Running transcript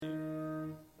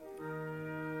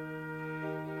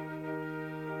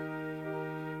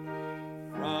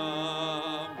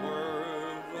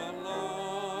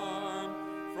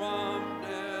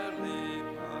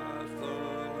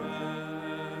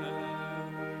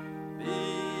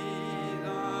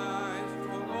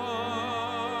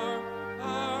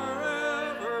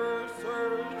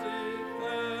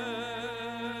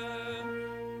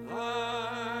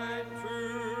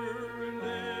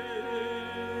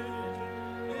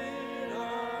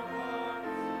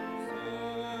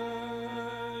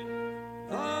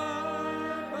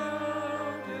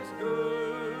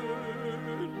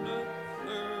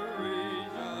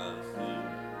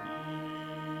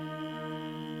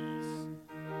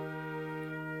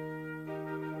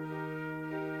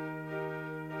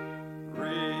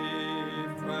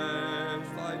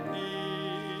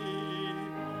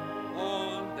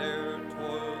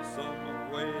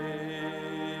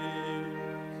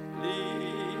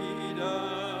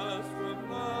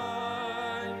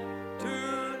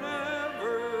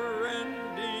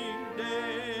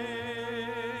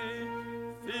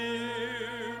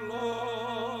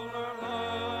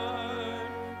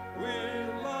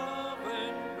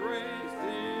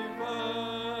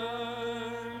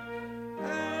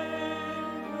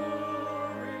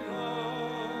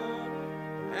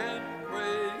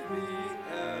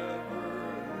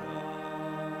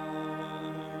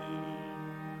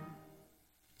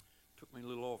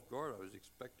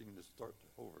to start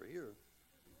over here.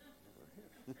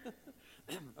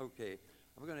 Okay,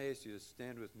 I'm going to ask you to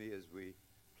stand with me as we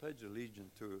pledge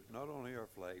allegiance to not only our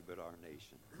flag, but our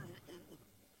nation.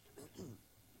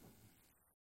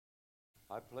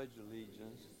 I pledge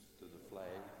allegiance to the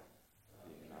flag of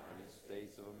the United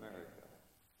States of America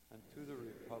and to the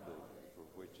republic for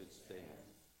which it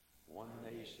stands, one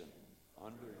nation,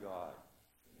 under God,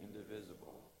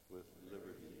 indivisible, with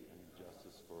liberty and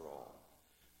justice for all.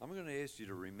 I'm going to ask you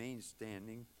to remain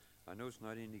standing. I know it's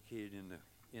not indicated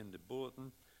in the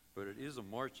bulletin, but it is a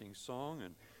marching song,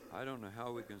 and I don't know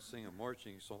how we can sing a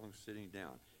marching song sitting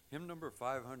down. Hymn number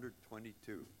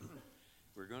 522.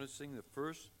 We're going to sing the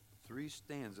first 3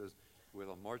 stanzas with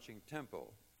a marching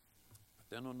tempo.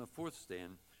 Then on the 4th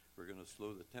stand, we're going to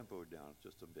slow the tempo down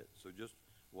just a bit. So just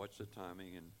watch the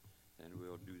timing, and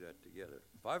we'll do that together.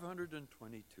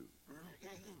 522.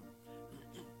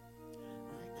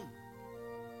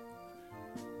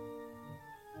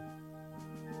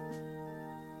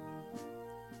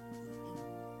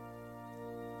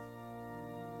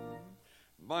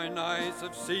 Mine eyes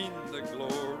have seen the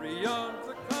glory of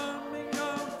the coming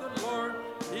of the Lord.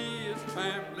 He is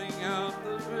trampling out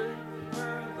the way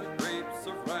where the grapes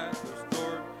of wrath are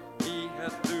stored. He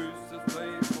hath loosed the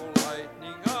faithful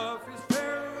lightning of his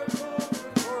terrible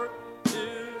reward.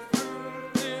 His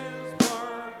truth is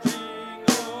marching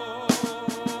on.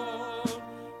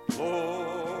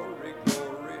 Glory,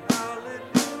 glory,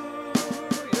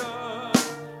 hallelujah.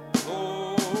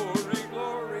 Glory,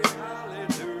 glory,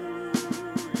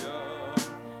 hallelujah.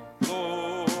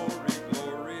 Glory,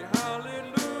 glory,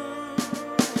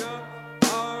 hallelujah.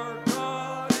 Our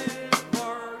God is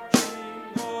marching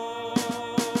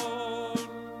on.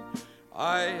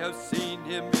 I have seen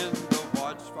him in the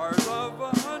watchfires of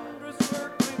 100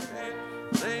 circling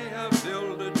camps. They have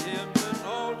builded him an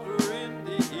altar in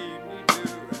the evening dew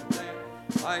and damp.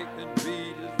 I can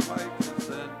read his righteous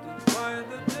sentence by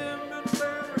the dim and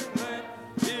flaring lamp.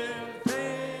 His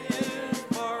day is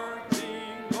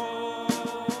marching on.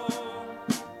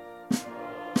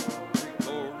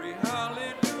 Glory,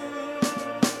 hallelujah.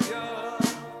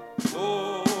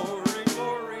 Glory,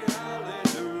 glory,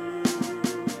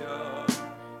 hallelujah.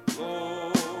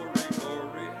 Glory,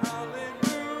 glory,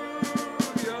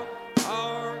 hallelujah.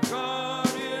 Our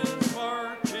God is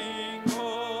marching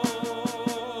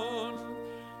on.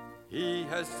 He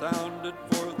has sounded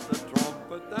forth the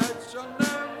trumpet that shall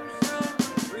never sound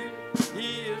retreat. He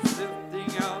is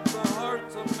sifting out the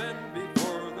hearts of men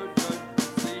before the judgment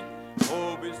seat.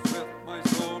 Oh, be swift, my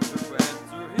soul, to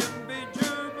answer him. Be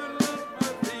jubilant, my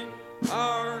feet.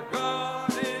 Our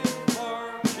God is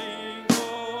marching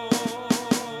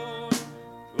on.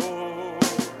 Glory,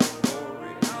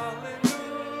 glory,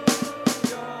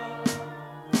 hallelujah.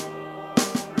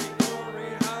 Glory, glory,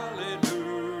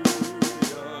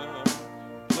 hallelujah.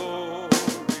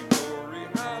 Glory, glory,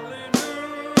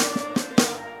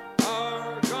 hallelujah. Our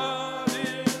God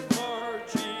is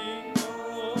marching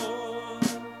on.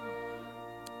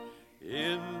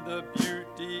 In the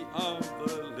beauty of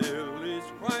the lilies,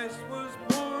 Christ was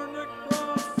born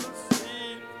across the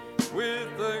sea, with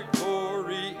the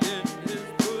glory in his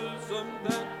bosom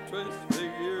that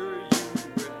transfigure you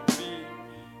and me.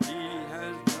 He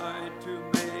has died to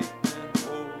make men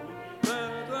whole.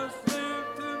 Let us live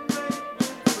to make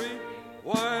men free,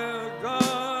 while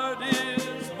God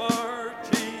is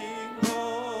marching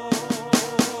on.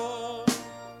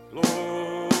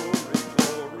 Glory,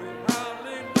 glory,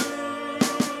 hallelujah.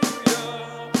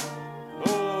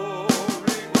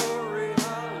 Glory, glory,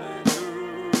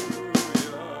 hallelujah.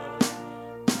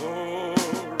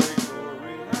 Glory,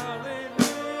 glory,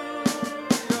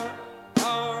 hallelujah.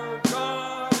 Our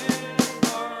God is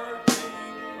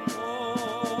marching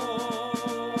on.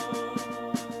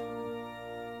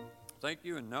 Thank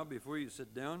you, and now before you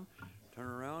sit down, turn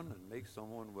around and make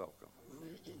someone welcome.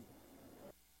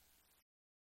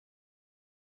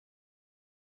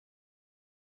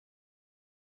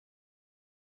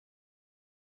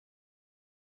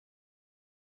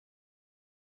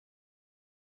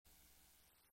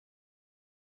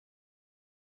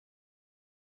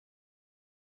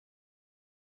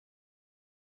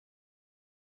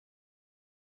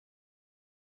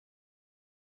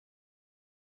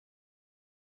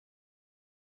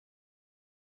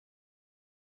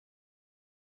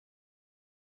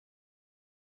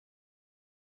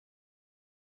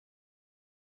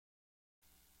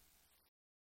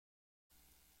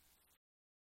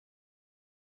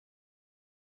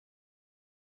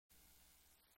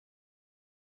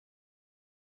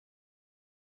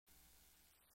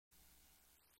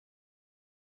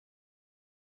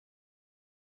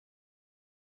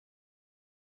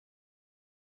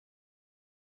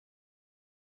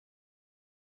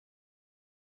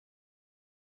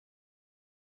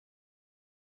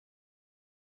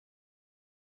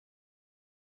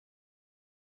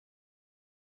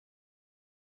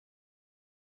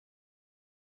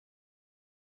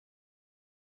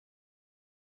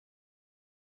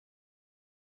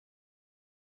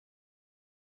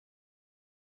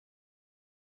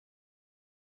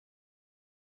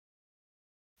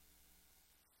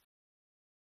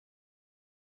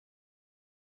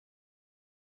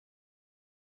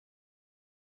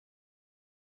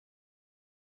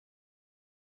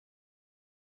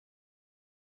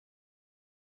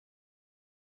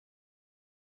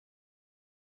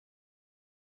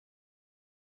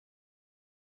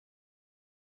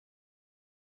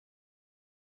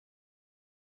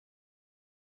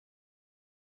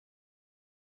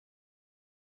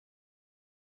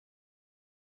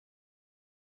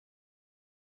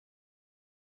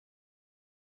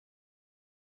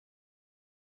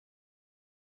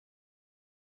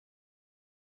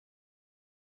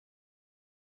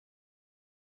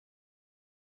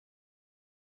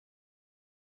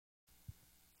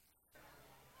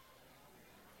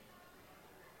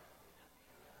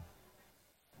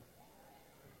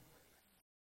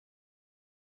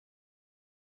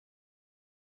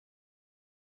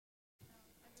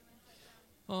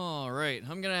 All right,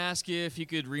 I'm going to ask you if you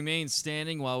could remain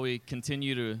standing while we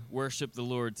continue to worship the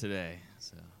Lord today.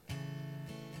 So.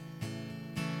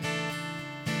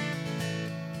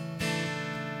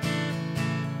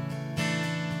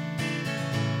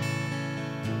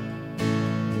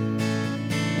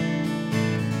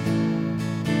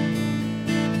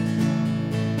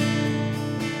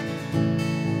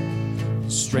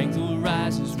 Strength will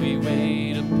rise as we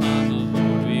wait upon the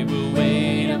Lord. We will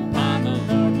wait upon the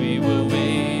Lord. We will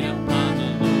wait upon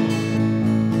the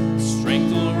Lord.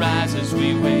 Strength will rise as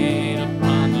we wait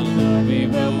upon the Lord. We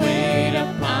will wait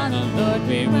upon the Lord.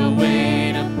 We will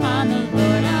wait upon the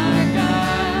Lord our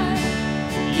God.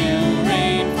 You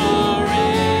reign forever.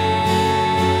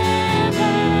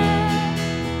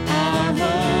 Our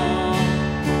hope,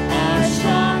 our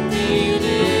strong deliverer.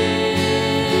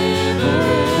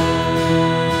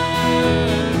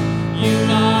 You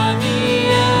are the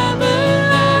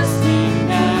everlasting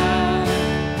God,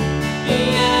 the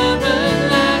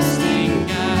everlasting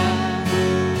God.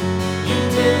 You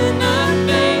do not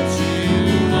fade,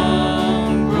 you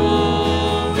won't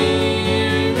grow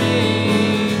weary.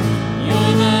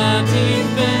 You're the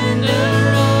defender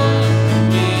of the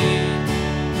weak.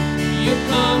 You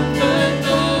comfort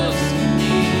those who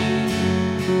need.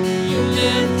 You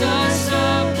lift us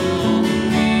up on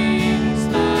wings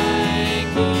like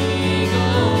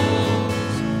eagles.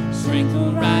 Strength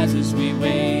will rise as we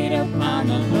wait upon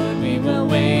the Lord. We will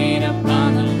wait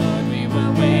upon the Lord. We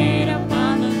will wait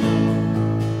upon the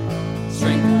Lord.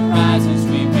 Strength will rise as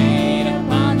we wait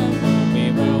upon the Lord.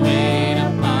 We will wait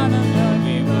upon the Lord.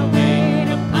 We will wait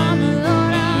upon the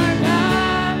Lord our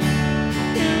God.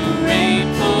 You reign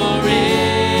forever.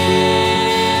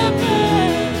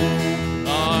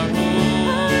 Our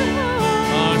hope,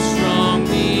 our strong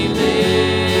deliverer.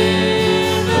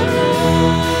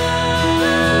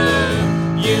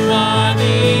 You are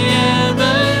the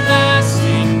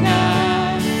everlasting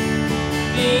God,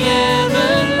 the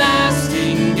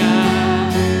everlasting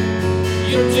God.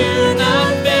 You do not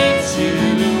fade, you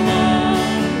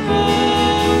won't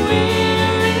grow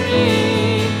weary.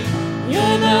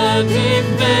 You're the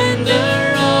defender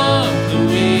of the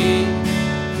weak.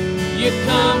 You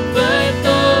comfort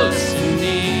those who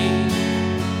need.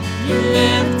 You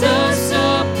lift us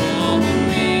up on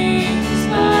wings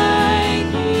like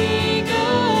eagles.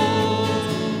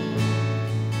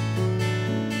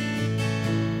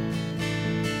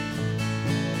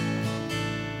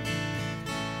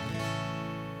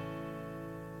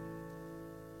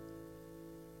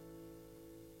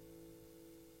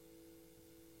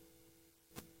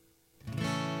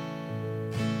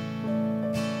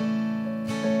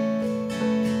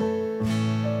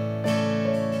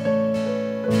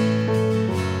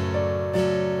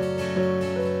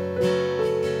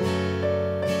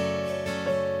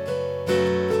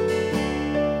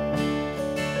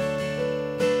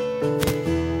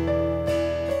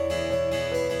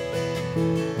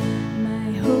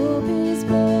 My hope is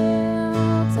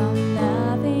built on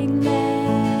nothing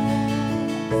less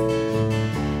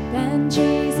than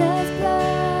Jesus'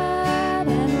 blood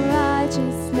and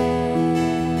righteousness.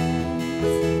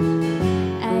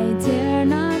 I dare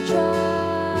not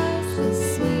trust the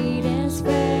sweetest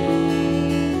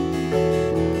fame,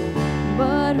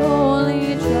 but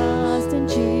wholly trust in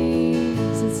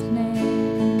Jesus'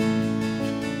 name.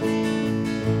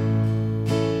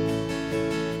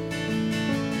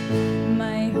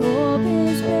 My hope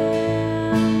is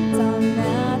built on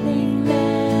nothing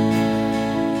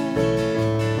less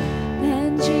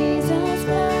than Jesus'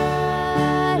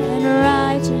 blood and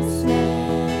righteousness.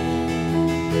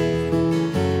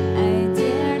 I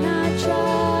dare not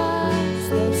trust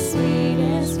the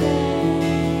sweetest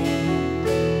fame,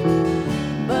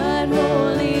 but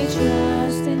wholly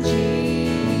trust in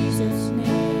Jesus'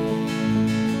 name.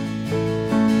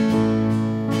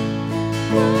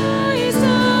 Christ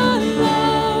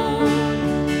alone,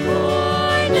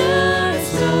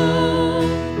 cornerstone,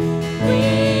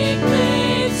 weak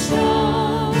made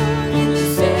strong in the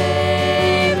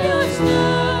Savior's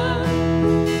love.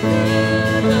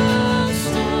 Through the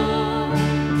storm,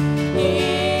 He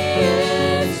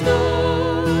is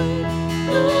Lord,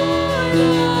 Lord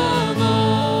of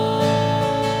all.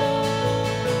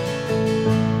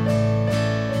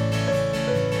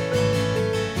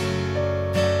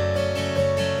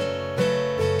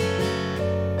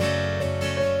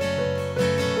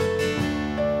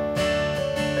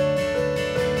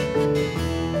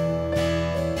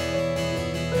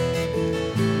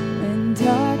 When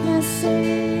darkness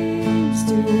seems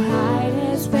to hide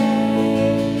His face,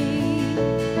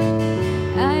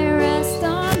 I rest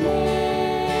on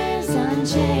His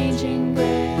unchanging grace.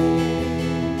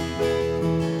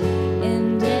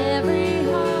 And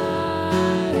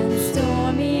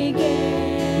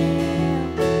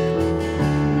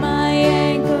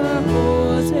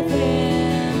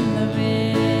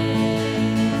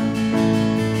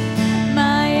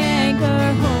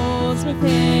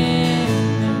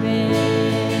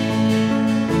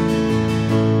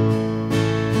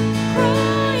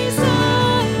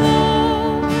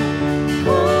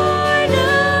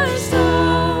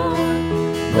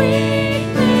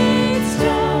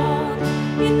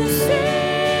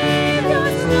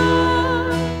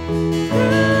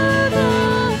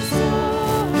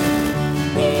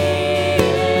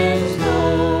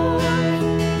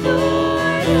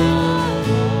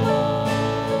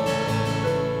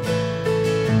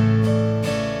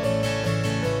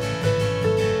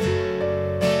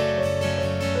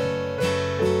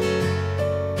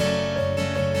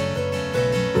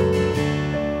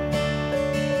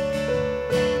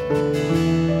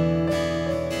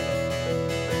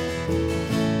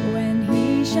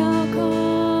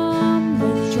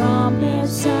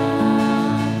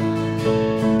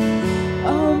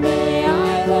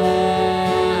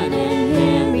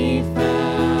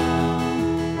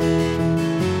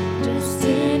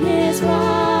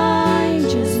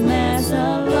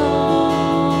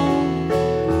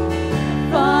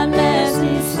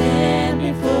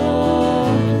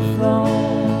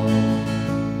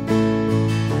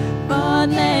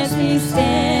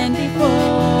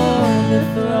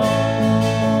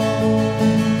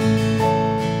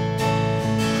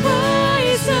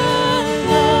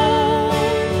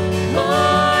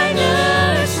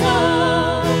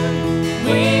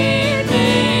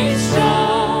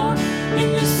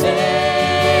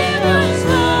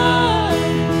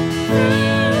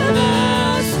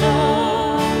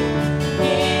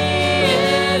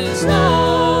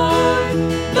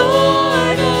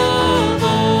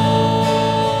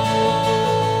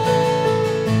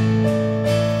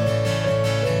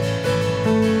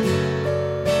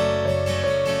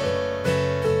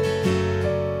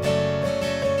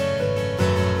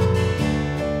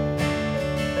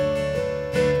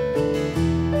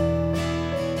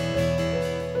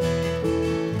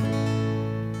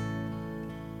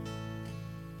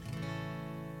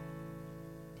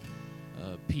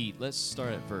repeat. Let's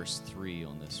start at verse 3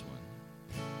 on this one.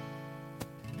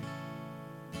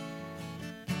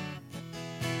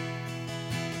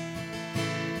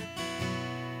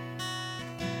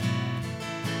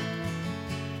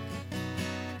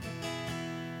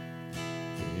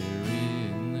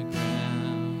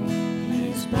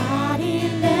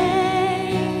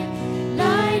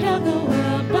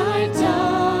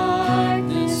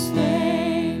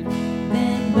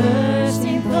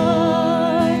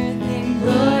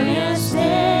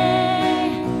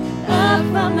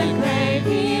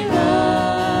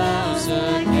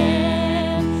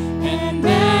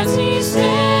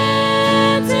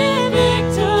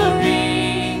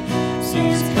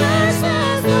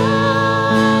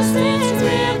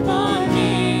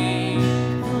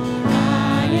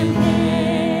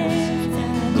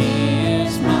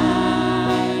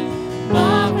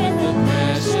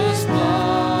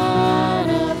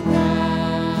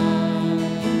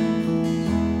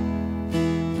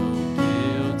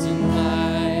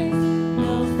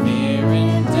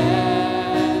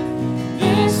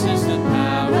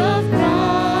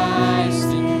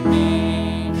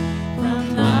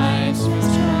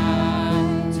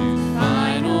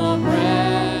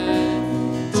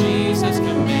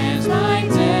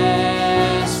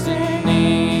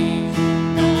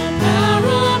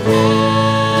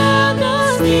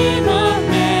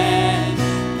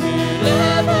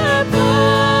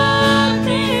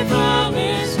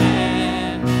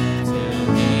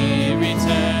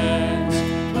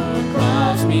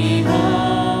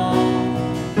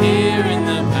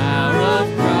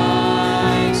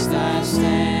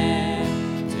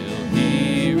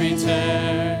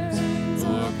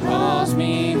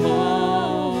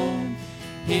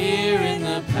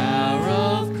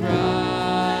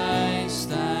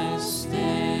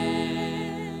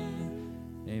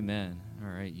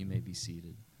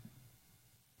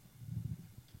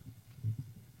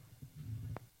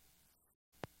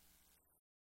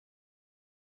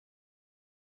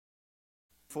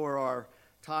 For our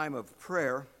time of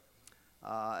prayer,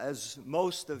 as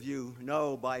most of you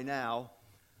know by now,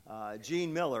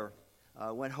 Gene Miller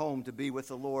went home to be with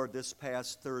the Lord this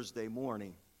past Thursday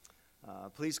morning.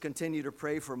 Please continue to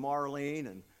pray for Marlene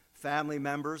and family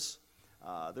members.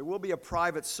 There will be a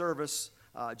private service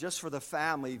just for the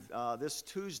family this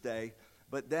Tuesday,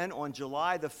 but then on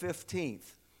July the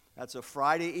 15th, that's a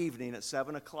Friday evening at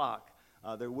 7 o'clock,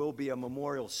 there will be a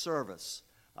memorial service.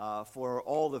 For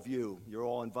all of you. You're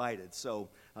all invited. So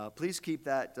please keep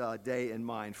that day in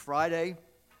mind. Friday,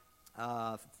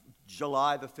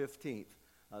 July the 15th,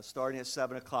 starting at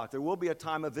 7 o'clock. There will be a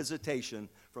time of visitation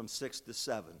from 6 to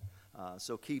 7.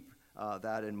 So keep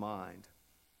that in mind.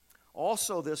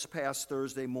 Also this past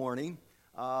Thursday morning,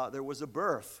 there was a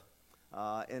birth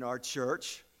in our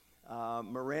church.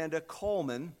 Miranda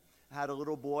Coleman had a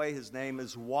little boy. His name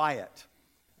is Wyatt.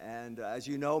 And as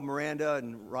you know, Miranda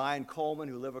and Ryan Coleman,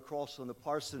 who live across from the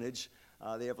parsonage,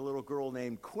 they have a little girl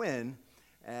named Quinn,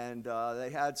 and they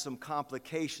had some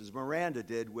complications. Miranda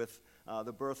did with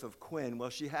the birth of Quinn. Well,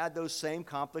 she had those same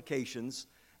complications,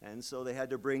 and so they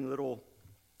had to bring little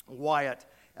Wyatt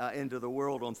into the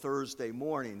world on Thursday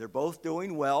morning. They're both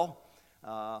doing well.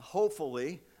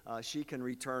 Hopefully, she can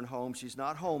return home. She's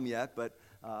not home yet, but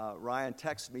Ryan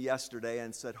texted me yesterday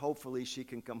and said hopefully she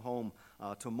can come home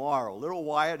tomorrow. Little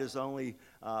Wyatt is only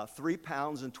 3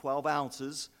 pounds and 12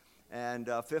 ounces and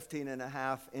 15 and a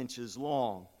half inches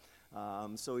long.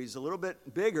 So he's a little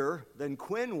bit bigger than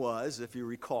Quinn was, if you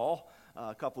recall,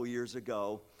 a couple years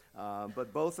ago.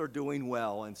 But both are doing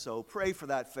well, and so pray for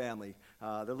that family.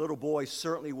 The little boy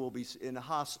certainly will be in the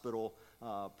hospital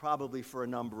probably for a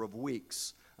number of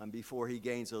weeks before he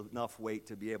gains enough weight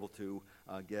to be able to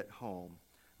get home.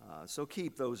 So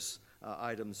keep those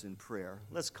items in prayer.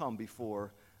 Let's come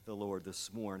before the Lord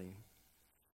this morning.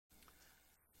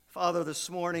 Father, this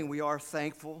morning we are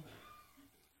thankful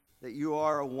that you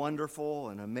are a wonderful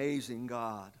and amazing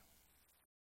God.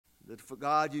 That for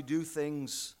God you do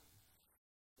things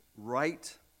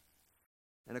right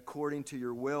and according to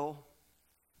your will,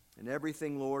 and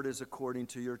everything, Lord, is according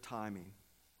to your timing.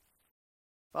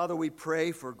 Father, we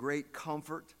pray for great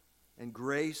comfort and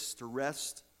grace to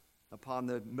rest upon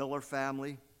the Miller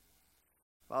family.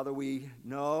 Father, we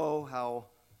know how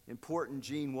important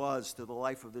Gene was to the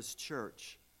life of this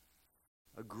church.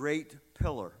 A great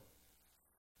pillar,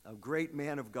 a great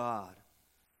man of God.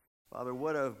 Father,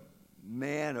 what a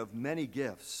man of many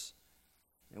gifts.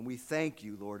 And we thank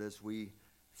you, Lord, as we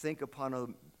think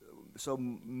upon so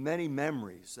many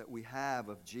memories that we have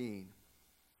of Gene.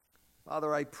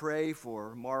 Father, I pray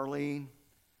for Marlene.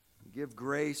 Give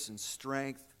grace and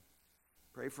strength.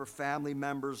 Pray for family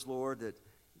members, Lord, that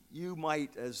you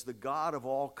might, as the God of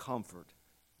all comfort,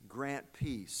 grant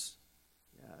peace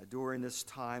during this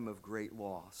time of great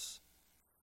loss.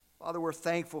 Father, we're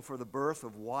thankful for the birth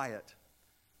of Wyatt,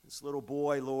 this little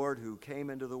boy, Lord, who came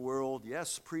into the world,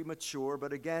 yes, premature,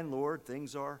 but again, Lord,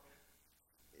 things are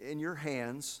in your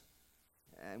hands.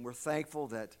 And we're thankful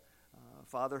that,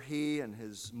 Father, he and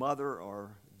his mother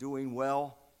are doing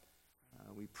well.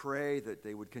 We pray that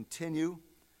they would continue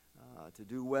to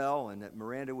do well and that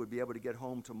Miranda would be able to get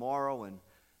home tomorrow, and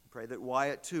pray that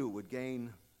Wyatt, too, would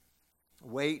gain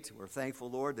weight. We're thankful,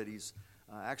 Lord, that he's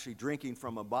actually drinking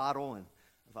from a bottle, and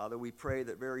Father, we pray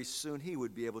that very soon he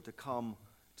would be able to come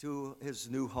to his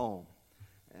new home.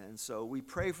 And so we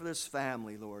pray for this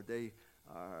family, Lord. They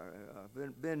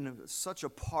have been such a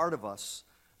part of us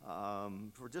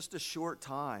for just a short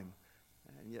time,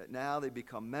 and yet now they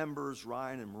become members,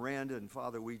 Ryan and Miranda, and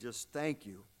Father, we just thank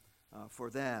you for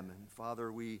them. And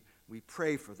Father, we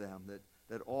pray for them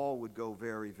that all would go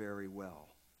very, very well.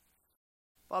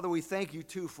 Father, we thank you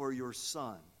too for your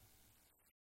Son.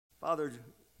 Father,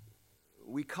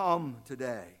 we come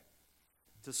today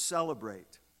to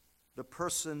celebrate the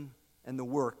person and the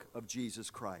work of Jesus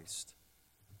Christ.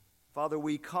 Father,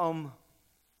 we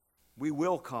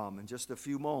will come in just a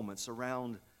few moments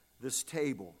around this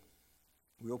table.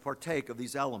 We will partake of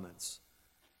these elements.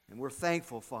 And we're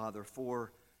thankful, Father,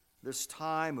 for this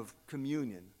time of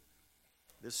communion,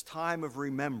 this time of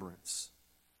remembrance,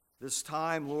 this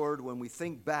time, Lord, when we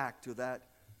think back to that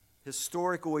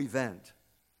historical event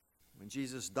when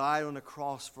Jesus died on the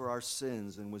cross for our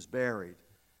sins and was buried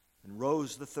and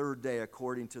rose the third day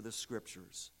according to the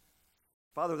Scriptures.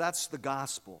 Father, that's the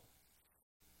gospel.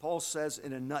 Paul says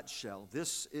in a nutshell,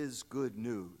 this is good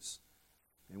news.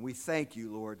 And we thank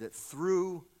you, Lord, that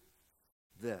through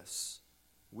this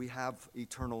we have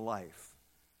eternal life.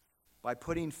 By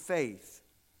putting faith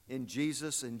in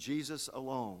Jesus and Jesus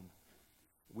alone,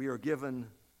 we are given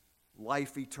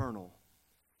life eternal.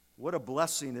 What a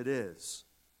blessing it is.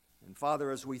 And Father,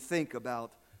 as we think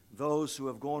about those who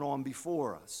have gone on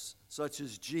before us, such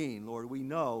as Gene, Lord, we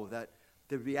know that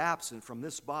to be absent from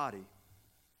this body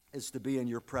is to be in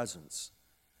your presence.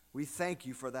 We thank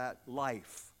you for that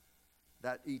life,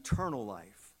 that eternal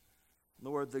life.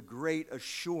 Lord, the great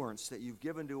assurance that you've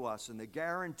given to us and the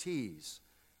guarantees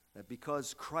that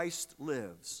because Christ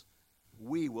lives,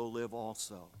 we will live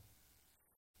also.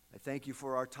 I thank you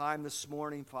for our time this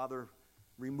morning. Father,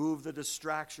 remove the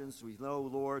distractions. We know,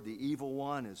 Lord, the evil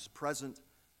one is present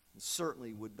and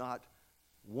certainly would not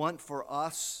want for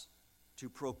us to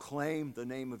proclaim the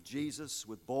name of Jesus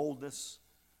with boldness.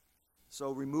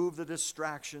 So remove the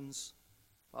distractions.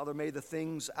 Father, may the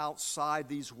things outside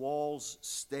these walls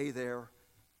stay there.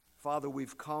 Father,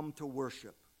 we've come to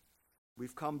worship.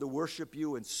 We've come to worship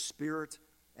you in spirit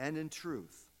and in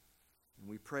truth. And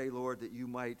we pray, Lord, that you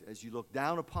might, as you look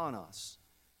down upon us,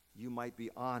 you might be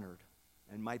honored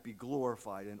and might be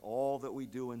glorified in all that we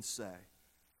do and say.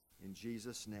 In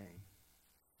Jesus' name,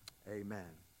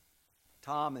 amen.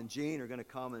 Tom and Jean are going to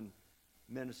come and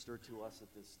minister to us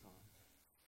at this time.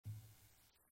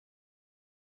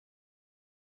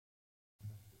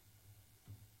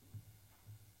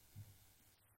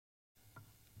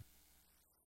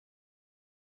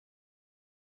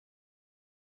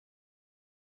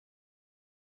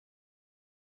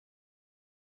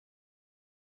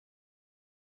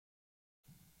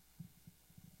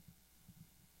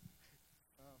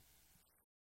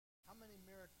 How many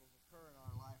miracles occur in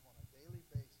our life on a daily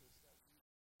basis that we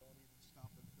don't even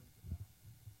stop and think about?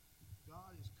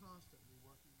 God is constantly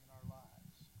working in our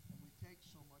lives, and we take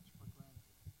so much for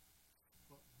granted.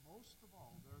 But most of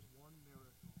all, there's one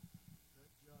miracle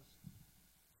that just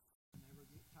never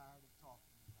get tired of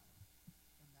talking about,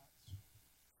 and that's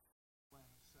when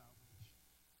salvation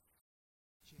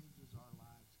changes our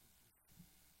lives completely.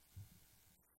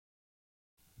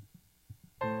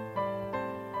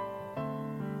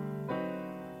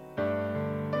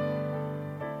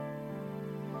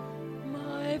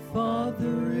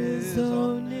 Father is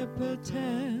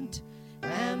omnipotent,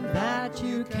 and that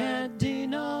you can't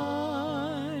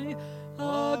deny.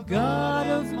 A God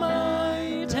of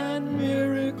might and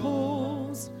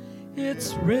miracles,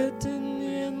 it's written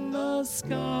in the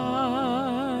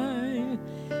sky.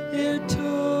 It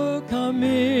took a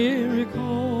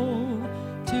miracle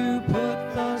to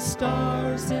put the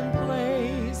stars in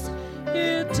place.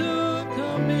 It took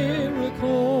a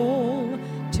miracle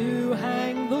to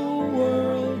hang the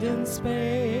world in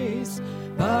space.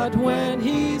 But when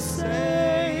he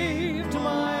saved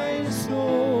my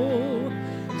soul,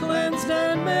 cleansed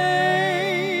and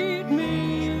made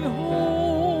me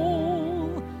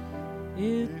whole,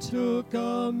 it took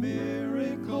a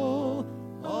miracle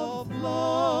of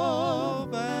love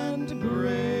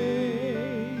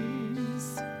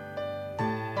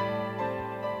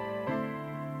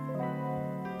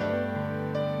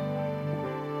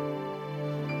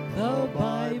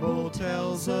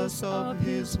tells us of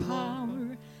his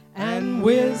power and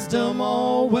wisdom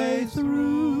all way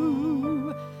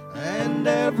through. And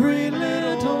every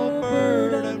little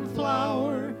bird and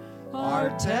flower are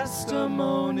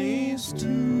testimonies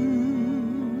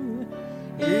too.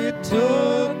 It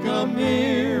took a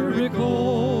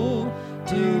miracle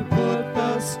to put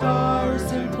the stars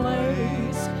in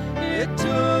place. It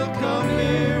took a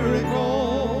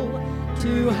miracle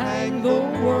to hang the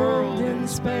world in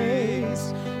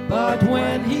space. But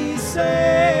when he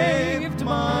saved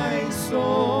my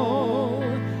soul,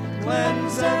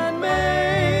 cleansed and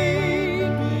made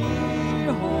me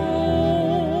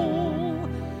whole,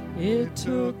 it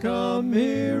took a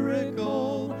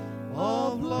miracle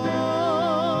of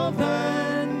love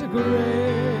and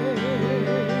grace.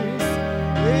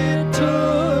 It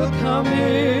took a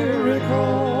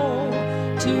miracle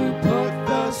to put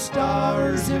the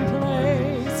stars in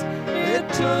place. It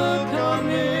took a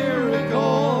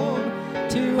miracle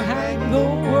to hang the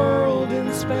world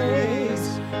in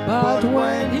space. But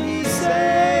when he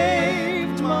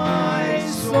saved my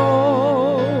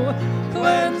soul,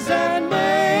 cleansed and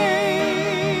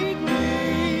made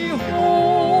me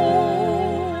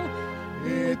whole,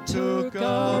 it took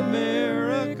a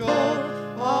miracle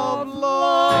of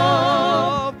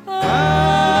love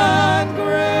and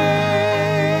grace.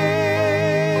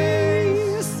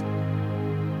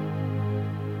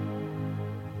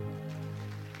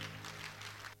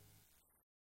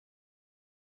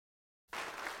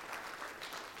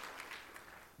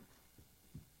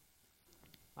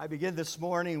 I begin this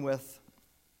morning with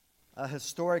a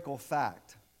historical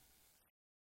fact.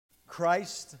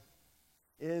 Christ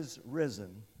is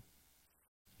risen.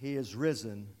 He is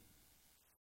risen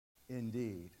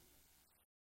indeed.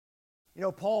 You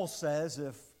know, Paul says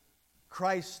if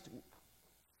Christ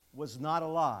was not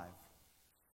alive,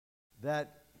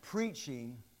 that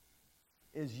preaching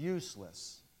is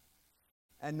useless.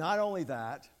 And not only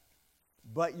that,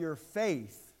 but your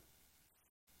faith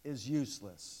is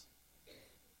useless.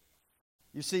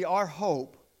 You see, our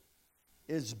hope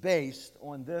is based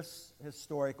on this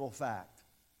historical fact,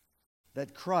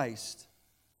 that Christ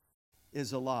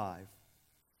is alive,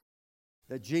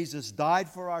 that Jesus died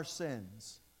for our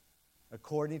sins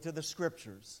according to the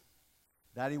Scriptures,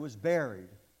 that he was buried,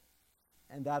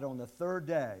 and that on the third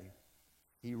day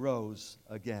he rose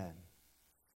again.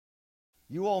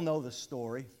 You all know the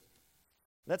story.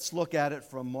 Let's look at it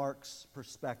from Mark's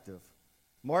perspective.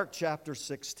 Mark chapter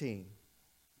 16.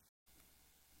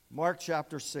 Mark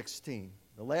chapter 16,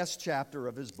 the last chapter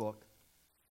of his book.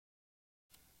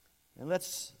 And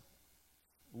let's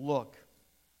look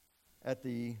at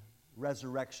the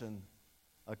resurrection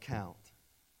account.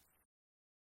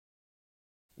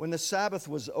 When the Sabbath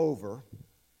was over,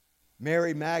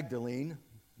 Mary Magdalene,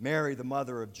 Mary the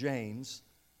mother of James,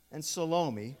 and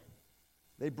Salome,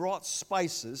 they brought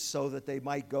spices so that they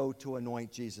might go to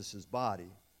anoint Jesus'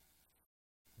 body.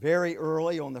 Very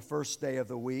early on the first day of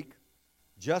the week,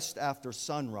 just after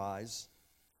sunrise,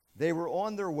 they were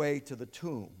on their way to the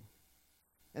tomb.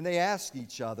 And they asked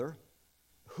each other,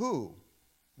 "Who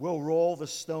will roll the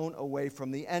stone away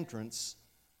from the entrance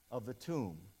of the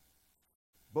tomb?"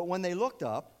 But when they looked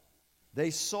up, they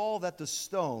saw that the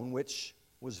stone, which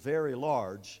was very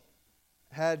large,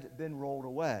 had been rolled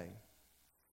away.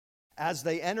 As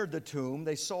they entered the tomb,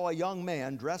 they saw a young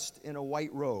man dressed in a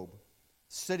white robe,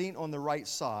 sitting on the right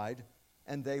side,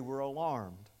 and they were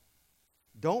alarmed.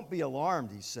 "Don't be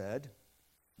alarmed," he said.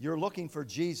 "You're looking for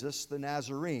Jesus the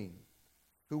Nazarene,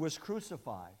 who was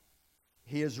crucified.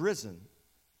 He is risen.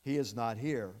 He is not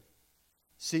here.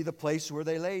 See the place where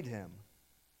they laid him.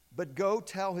 But go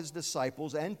tell his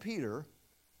disciples and Peter,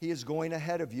 he is going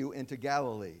ahead of you into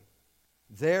Galilee.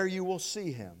 There you will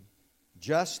see him,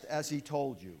 just as he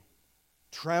told you."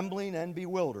 Trembling and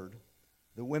bewildered,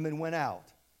 the women went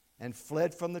out and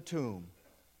fled from the tomb.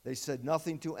 They said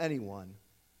nothing to anyone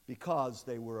because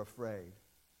they were afraid.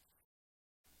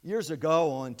 Years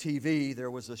ago on TV,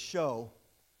 there was a show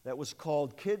that was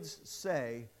called Kids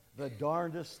Say the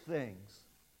Darndest Things.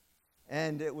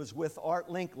 And it was with Art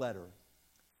Linkletter.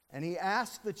 And he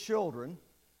asked the children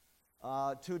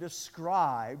to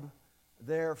describe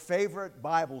their favorite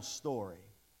Bible story.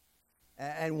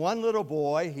 And one little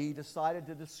boy, he decided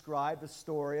to describe the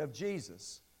story of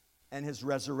Jesus and his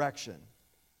resurrection.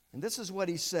 And this is what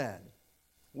he said.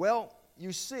 "Well,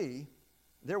 you see,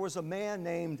 there was a man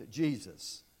named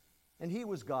Jesus, and he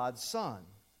was God's son.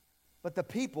 But the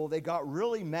people, they got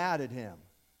really mad at him.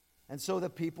 And so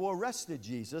the people arrested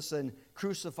Jesus and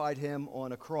crucified him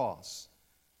on a cross.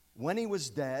 When he was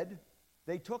dead,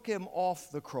 they took him off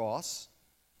the cross,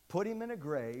 put him in a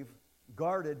grave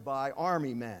guarded by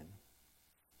army men.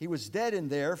 He was dead in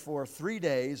there for 3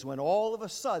 days when all of a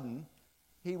sudden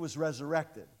he was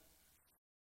resurrected.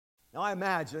 Now I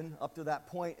imagine up to that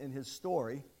point in his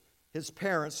story, his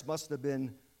parents must have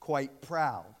been quite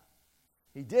proud.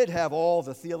 He did have all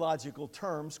the theological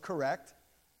terms correct,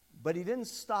 but he didn't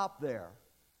stop there.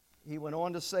 He went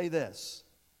on to say this.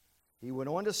 He went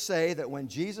on to say that when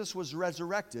Jesus was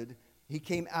resurrected, he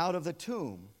came out of the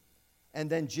tomb, and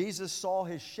then Jesus saw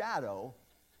his shadow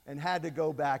and had to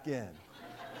go back in.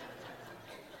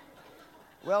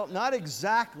 Well, not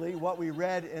exactly what we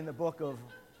read in the book of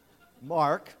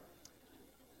Mark.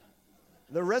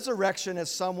 The resurrection, as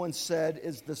someone said,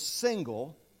 is the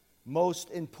single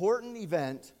most important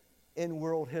event in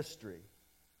world history.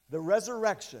 The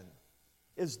resurrection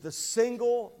is the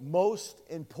single most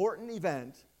important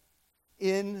event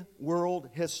in world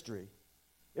history.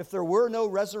 If there were no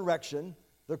resurrection,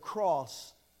 the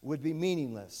cross would be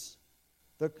meaningless.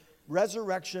 The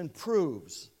resurrection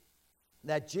proves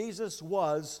that Jesus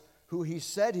was who he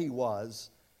said he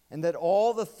was, and that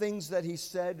all the things that he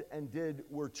said and did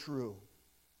were true.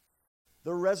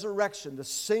 The resurrection, the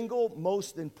single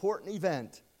most important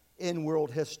event in world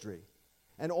history.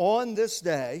 And on this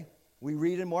day, we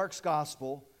read in Mark's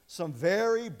gospel, some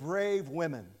very brave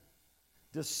women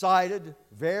decided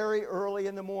very early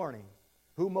in the morning,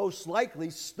 who most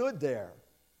likely stood there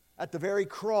at the very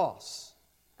cross,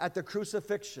 at the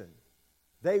crucifixion.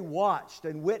 They watched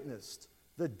and witnessed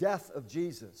the death of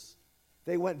Jesus.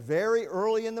 They went very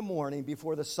early in the morning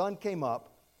before the sun came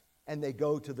up, and they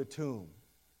go to the tomb.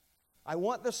 I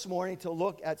want this morning to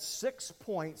look at 6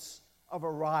 points of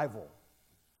arrival.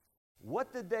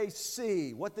 What did they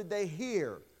see? What did they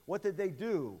hear? What did they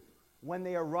do when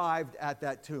they arrived at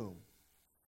that tomb?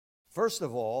 First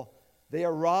of all, they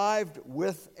arrived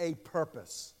with a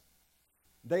purpose.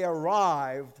 They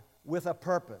arrived with a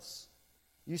purpose.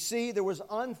 You see, there was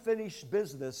unfinished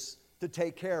business to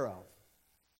take care of.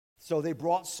 So they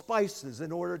brought spices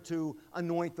in order to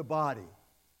anoint the body.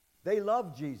 They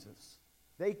loved Jesus.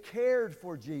 They cared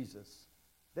for Jesus.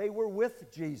 They were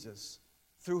with Jesus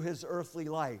through his earthly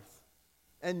life.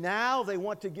 And now they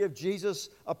want to give Jesus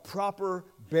a proper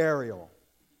burial.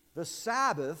 The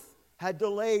Sabbath had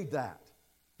delayed that.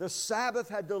 The Sabbath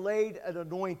had delayed an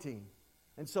anointing.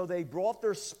 And so they brought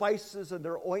their spices and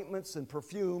their ointments and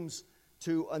perfumes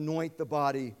to anoint the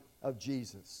body of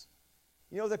Jesus.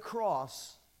 You know, the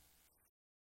cross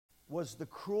was the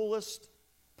cruelest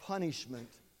punishment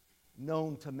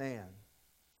known to man.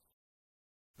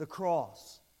 The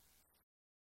cross.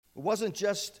 It wasn't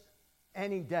just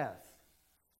any death.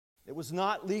 It was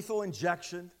not lethal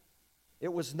injection.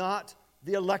 It was not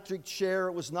the electric chair.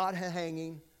 It was not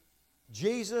hanging.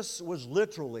 Jesus was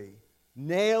literally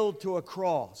nailed to a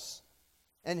cross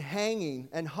and hanging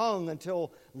and hung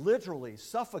until literally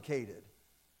suffocated,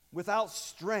 without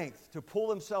strength to pull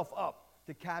himself up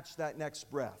to catch that next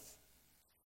breath.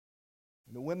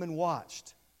 And the women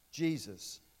watched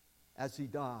Jesus as he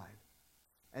died,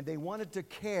 and they wanted to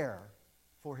care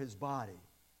for his body.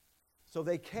 So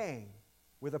they came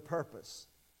with a purpose,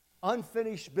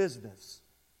 unfinished business.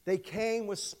 They came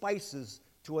with spices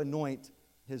to anoint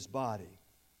his body.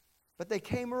 But they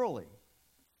came early. It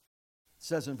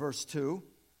says in verse 2,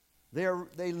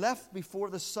 they left before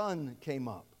the sun came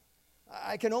up.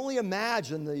 I can only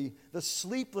imagine the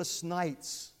sleepless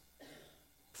nights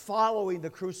following the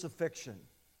crucifixion.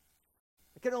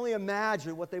 I can only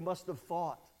imagine what they must have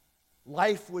thought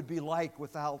life would be like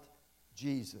without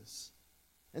Jesus.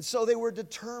 And so they were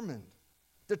determined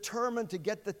to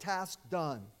get the task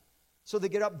done. So they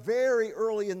get up very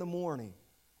early in the morning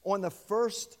on the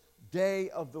first day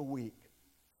of the week.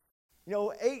 You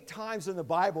know, 8 times in the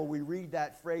Bible we read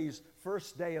that phrase,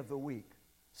 first day of the week.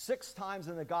 6 times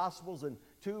in the Gospels and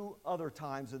 2 other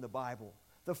times in the Bible.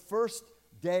 The first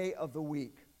day of the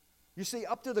week. You see,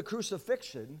 up to the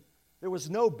crucifixion, there was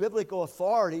no biblical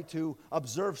authority to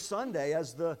observe Sunday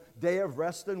as the day of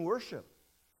rest and worship.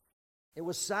 It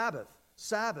was Sabbath,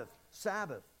 Sabbath,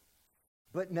 Sabbath.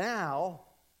 But now,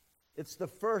 it's the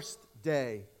first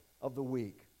day of the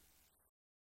week.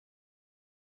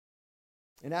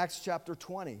 In Acts chapter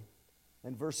 20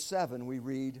 and verse 7, we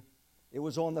read, "It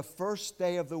was on the first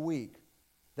day of the week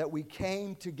that we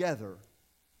came together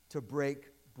to break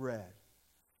bread."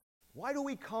 Why do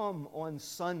we come on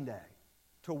Sunday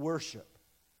to worship?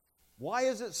 Why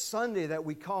is it Sunday that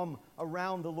we come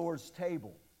around the Lord's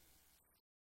table?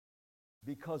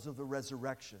 Because of the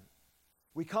resurrection.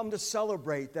 We come to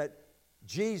celebrate that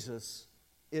Jesus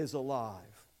is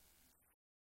alive.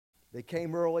 They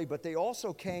came early, but they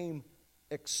also came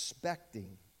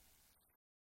expecting.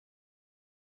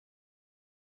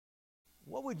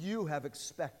 What would you have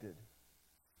expected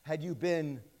had you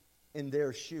been in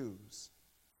their shoes.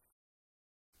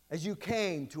 As you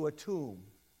came to a tomb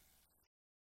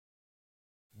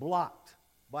blocked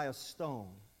by a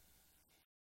stone,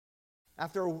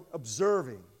 after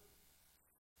observing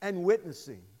and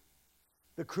witnessing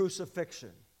the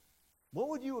crucifixion, what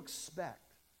would you expect?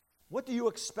 What do you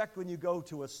expect when you go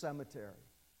to a cemetery?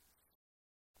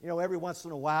 You know, every once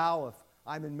in a while, if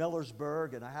I'm in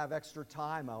Millersburg and I have extra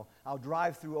time, I'll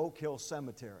drive through Oak Hill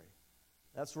Cemetery.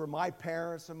 That's where my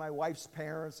parents and my wife's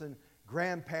parents and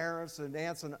grandparents and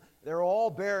aunts, and they're all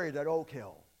buried at Oak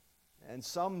Hill. And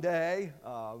someday,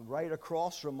 right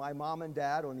across from my mom and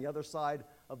dad on the other side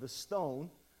of the stone,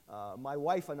 my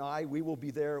wife and I, we will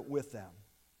be there with them.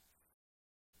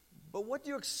 But what do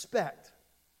you expect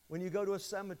when you go to a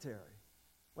cemetery?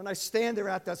 When I stand there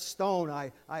at that stone,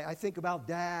 I think about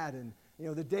Dad and, you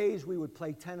know, the days we would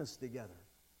play tennis together.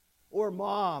 Or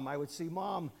Mom. I would see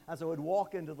Mom as I would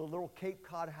walk into the little Cape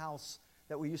Cod house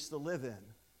that we used to live in.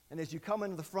 And as you come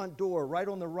into the front door, right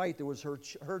on the right, there was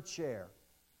her chair.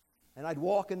 And I'd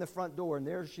walk in the front door, and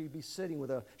there she'd be sitting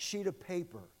with a sheet of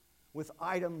paper with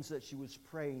items that she was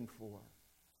praying for.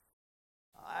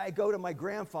 I go to my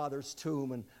grandfather's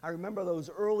tomb, and I remember those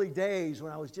early days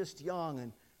when I was just young,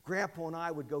 and Grandpa and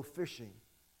I would go fishing.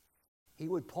 He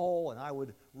would pole, and I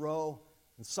would row,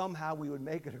 and somehow we would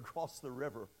make it across the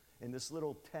river in this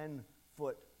little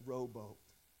 10-foot rowboat.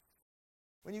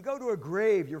 When you go to a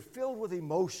grave, you're filled with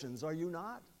emotions, are you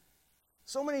not?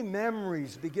 So many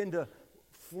memories begin to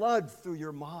flood through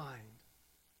your mind.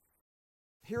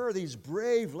 Here are these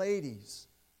brave ladies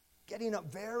getting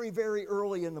up very, very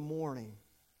early in the morning.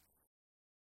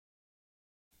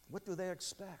 What do they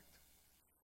expect?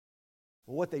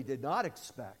 Well, what they did not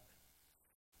expect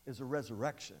is a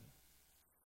resurrection.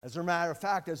 As a matter of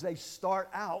fact, as they start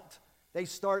out, they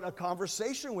start a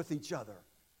conversation with each other.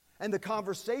 And the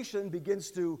conversation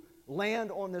begins to land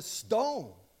on this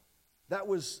stone that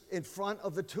was in front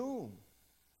of the tomb.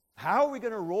 How are we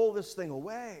going to roll this thing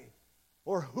away?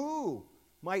 Or who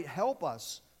might help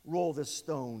us roll this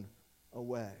stone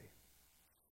away?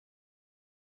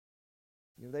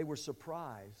 You know, they were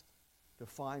surprised to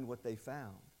find what they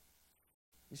found.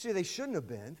 You see, they shouldn't have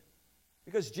been,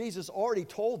 because Jesus already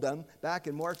told them back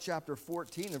in Mark chapter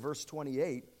 14 and verse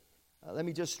 28. Let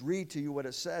me just read to you what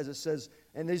it says. It says,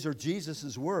 and these are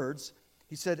Jesus' words.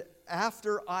 He said,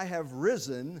 after I have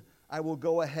risen, I will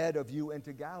go ahead of you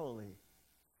into Galilee.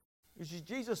 You see,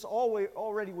 Jesus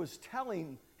already was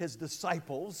telling his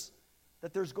disciples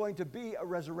that there's going to be a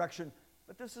resurrection,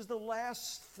 but this is the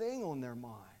last thing on their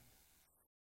mind.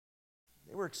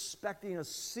 They were expecting a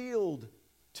sealed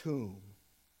tomb,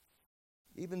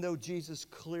 even though Jesus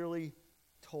clearly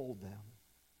told them.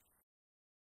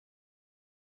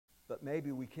 But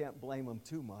maybe we can't blame them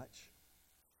too much.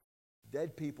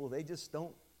 Dead people, they just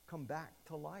don't come back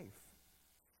to life.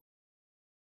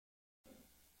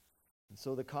 And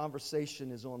so the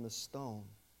conversation is on the stone.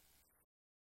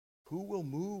 Who will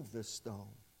move this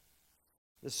stone?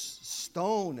 This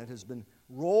stone that has been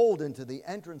rolled into the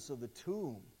entrance of the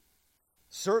tomb.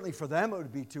 Certainly for them it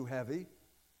would be too heavy. It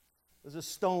was a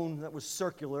stone that was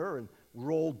circular and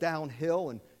rolled downhill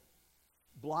and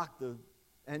blocked the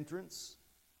entrance.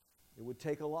 It would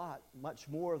take a lot, much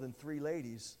more than 3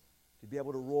 ladies, to be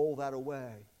able to roll that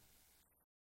away.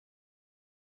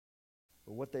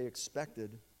 But what they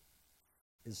expected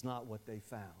is not what they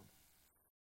found.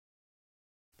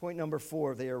 Point number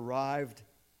 4, they arrived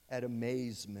at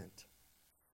amazement.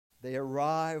 They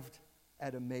arrived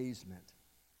at amazement.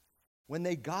 When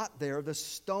they got there, the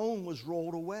stone was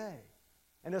rolled away.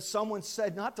 And as someone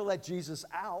said, not to let Jesus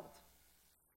out,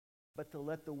 but to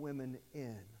let the women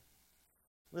in.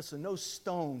 Listen, no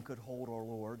stone could hold our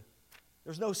Lord.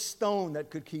 There's no stone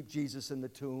that could keep Jesus in the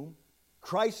tomb.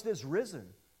 Christ is risen.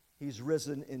 He's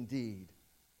risen indeed.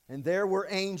 And there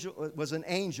was an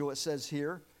angel, it says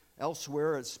here.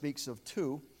 Elsewhere it speaks of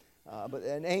 2.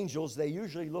 And angels, they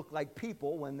usually look like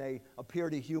people when they appear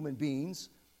to human beings.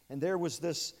 And there was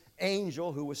this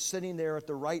angel who was sitting there at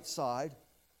the right side.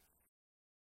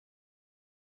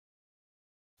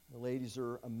 The ladies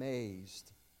are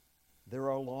amazed. They're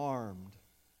alarmed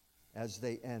as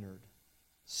they entered,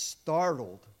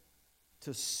 startled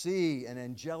to see an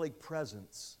angelic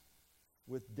presence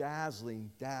with dazzling,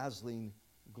 dazzling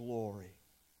glory.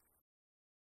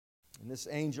 And this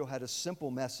angel had a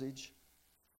simple message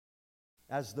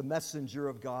as the messenger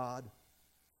of God.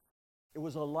 It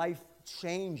was a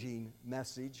life-changing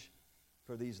message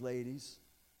for these ladies.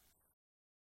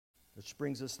 Which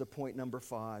brings us to point number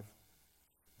 5.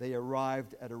 They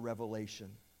arrived at a revelation.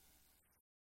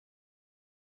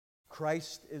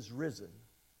 Christ is risen.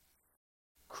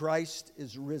 Christ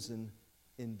is risen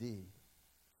indeed.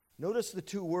 Notice the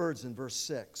two words in verse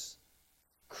 6.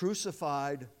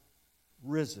 Crucified,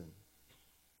 risen.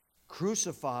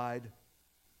 Crucified,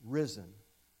 risen.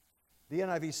 The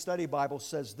NIV Study Bible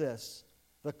says this: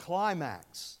 the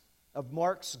climax of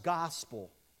Mark's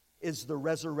gospel is the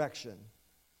resurrection,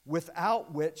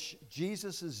 without which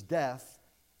Jesus' death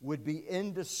would be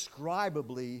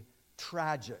indescribably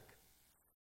tragic.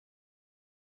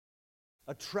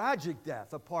 A tragic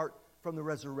death apart from the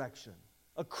resurrection.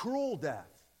 A cruel death.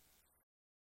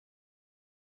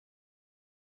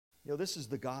 You know, this is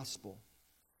the gospel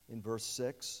in verse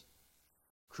 6.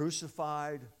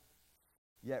 Crucified,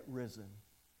 yet risen.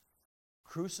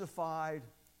 Crucified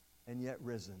and yet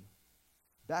risen.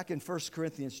 Back in 1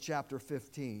 Corinthians chapter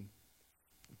 15,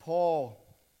 Paul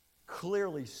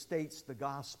clearly states the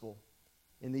gospel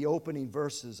in the opening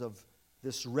verses of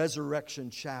this resurrection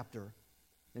chapter.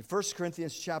 In 1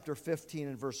 Corinthians chapter 15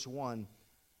 and verse 1,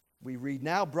 we read,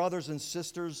 "Now, brothers and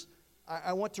sisters,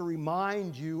 I want to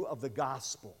remind you of the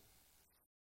gospel."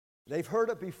 They've heard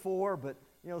it before, but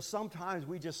sometimes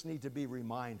we just need to be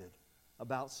reminded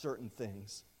about certain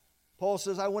things. Paul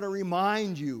says, "I want to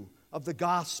remind you of the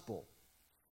gospel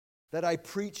that I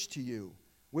preached to you,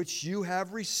 which you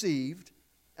have received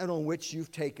and on which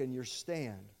you've taken your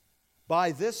stand.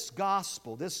 By this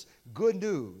gospel, this good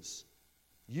news,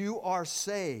 you are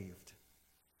saved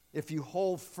if you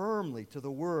hold firmly to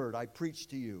the word I preached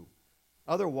to you.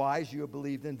 Otherwise, you have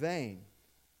believed in vain.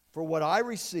 For what I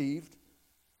received,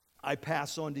 I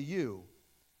pass on to you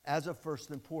as of first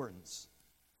importance,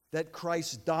 that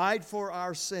Christ died for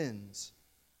our sins,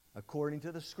 according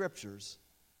to the Scriptures,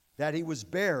 that he was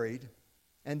buried,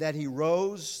 and that he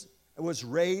was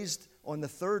raised on the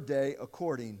third day,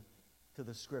 according to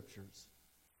the Scriptures."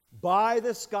 By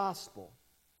this gospel,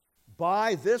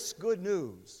 by this good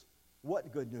news.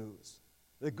 What good news?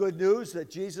 The good news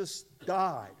that Jesus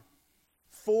died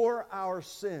for our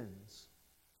sins.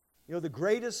 The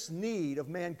greatest need of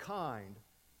mankind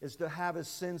is to have his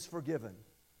sins forgiven.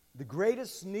 The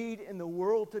greatest need in the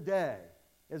world today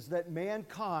is that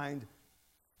mankind,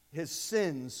 his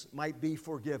sins might be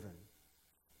forgiven.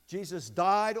 Jesus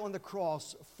died on the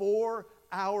cross for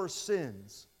our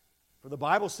sins. For the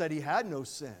Bible said he had no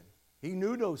sin. He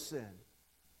knew no sin.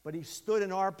 But he stood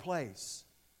in our place.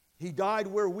 He died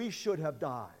where we should have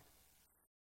died.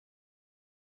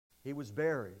 He was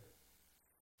buried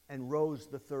and rose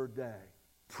the third day,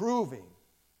 proving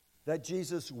that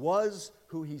Jesus was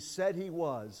who he said he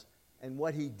was, and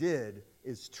what he did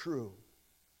is true.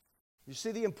 You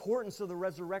see the importance of the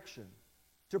resurrection,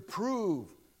 to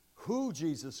prove who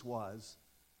Jesus was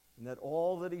and that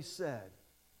all that he said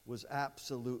was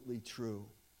absolutely true.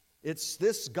 It's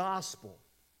this gospel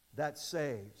that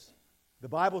saves. The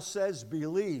Bible says,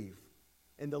 believe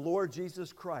in the Lord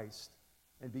Jesus Christ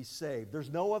and be saved. There's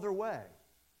no other way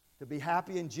to be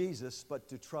happy in Jesus but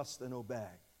to trust and obey.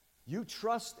 You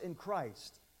trust in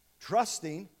Christ,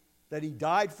 trusting that he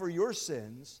died for your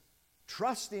sins,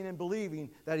 trusting and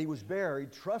believing that he was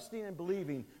buried, trusting and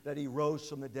believing that he rose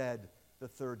from the dead the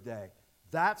third day.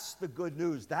 That's the good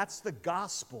news. That's the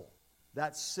gospel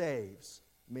that saves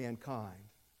mankind.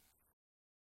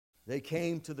 They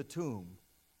came to the tomb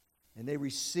and they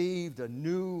received a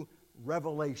new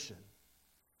revelation.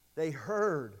 They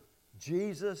heard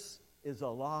Jesus is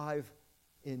alive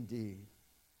indeed.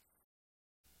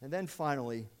 And then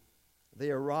finally, they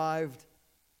arrived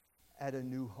at a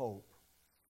new hope.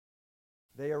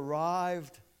 They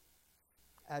arrived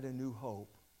at a new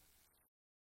hope.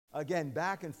 Again,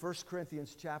 back in 1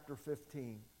 Corinthians chapter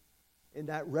 15, in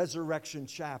that resurrection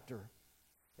chapter,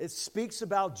 it speaks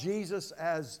about Jesus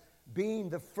as being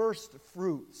the first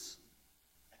fruits,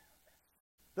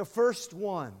 the first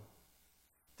one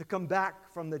to come back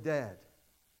from the dead,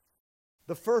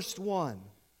 the first one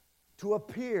to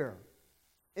appear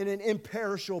in an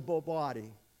imperishable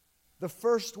body, the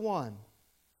first one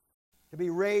to be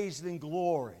raised in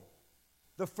glory,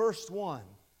 the first one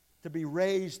to be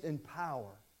raised in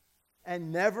power,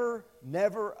 and never,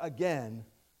 never again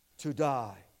to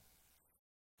die.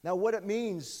 Now, what it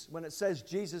means when it says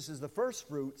Jesus is the first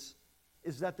fruits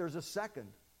is that there's a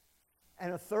second,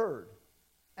 and a third,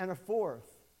 and a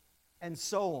fourth, and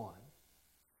so on.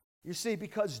 You see,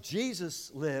 because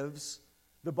Jesus lives,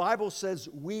 the Bible says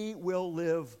we will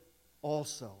live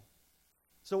also.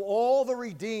 So all the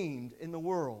redeemed in the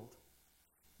world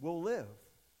will live,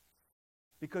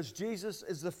 because Jesus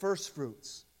is the first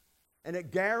fruits, and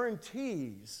it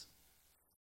guarantees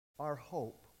our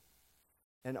hope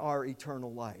and our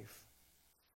eternal life.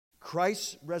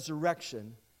 Christ's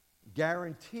resurrection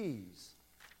guarantees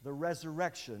the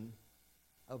resurrection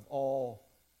of all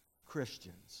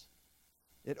Christians.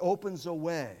 It opens a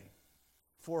way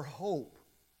for hope.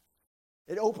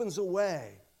 It opens a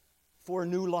way for a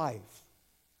new life.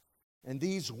 And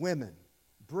these women,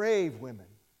 brave women,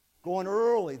 going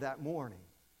early that morning,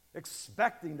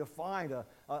 expecting to find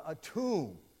a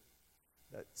tomb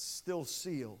that's still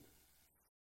sealed.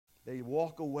 They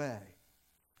walk away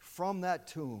from that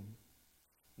tomb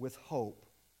with hope,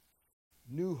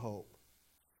 new hope.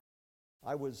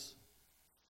 I was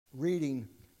reading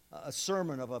a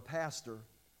sermon of a pastor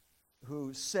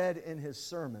who said in his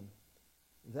sermon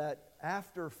that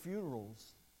after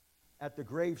funerals at the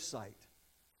gravesite,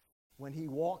 when he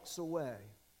walks away,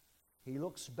 he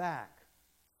looks back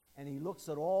and he looks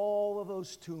at all of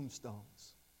those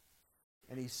tombstones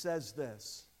and he says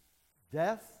this: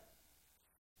 "Death,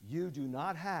 you do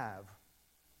not have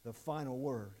the final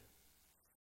word."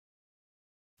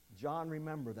 John,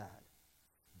 remember that.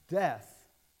 Death,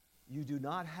 you do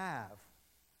not have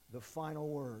the final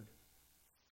word.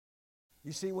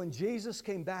 You see, when Jesus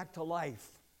came back to life,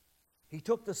 he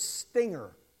took the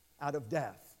stinger out of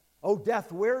death. Oh,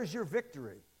 death, where is your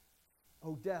victory?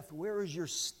 Oh, death, where is your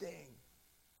sting?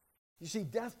 You see,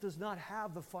 death does not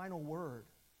have the final word.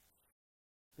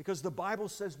 Because the Bible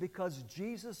says, because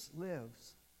Jesus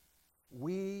lives,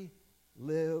 we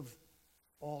live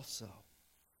also.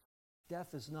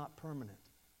 Death is not permanent.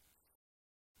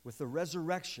 With the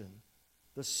resurrection,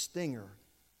 the stinger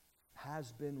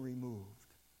has been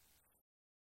removed.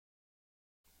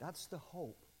 That's the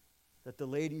hope that the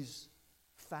ladies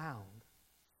found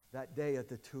that day at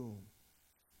the tomb.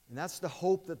 And that's the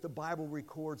hope that the Bible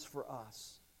records for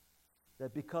us.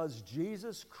 That because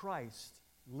Jesus Christ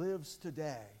lives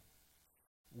today,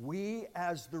 we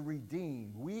as the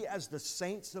redeemed, we as the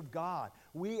saints of God,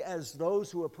 we as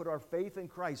those who have put our faith in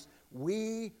Christ,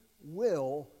 we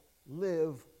will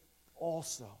live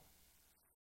also.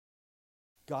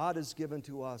 God has given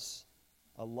to us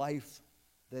a life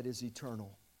that is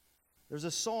eternal. There's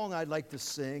a song I'd like to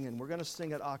sing, and we're going to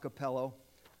sing it a cappella.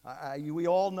 We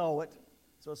all know it,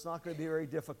 so it's not going to be very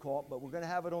difficult, but we're going to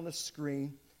have it on the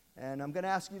screen. And I'm going to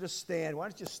ask you to stand. Why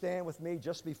don't you stand with me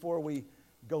just before we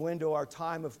go into our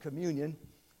time of communion?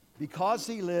 Because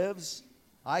He lives,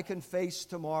 I can face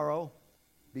tomorrow.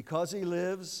 Because He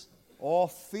lives, all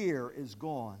fear is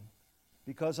gone.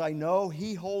 Because I know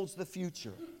He holds the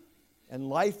future. And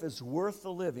life is worth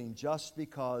the living just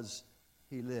because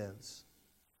He lives.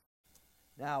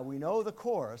 Now, we know the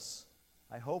chorus.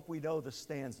 I hope we know the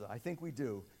stanza. I think we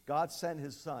do. God sent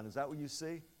His Son. Is that what you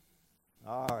see?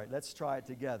 All right, let's try it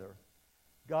together.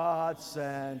 God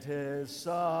sent His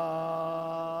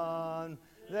Son.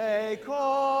 They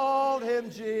called Him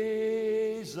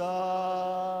Jesus.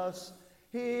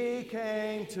 He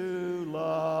came to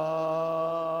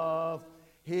love,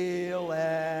 heal,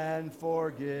 and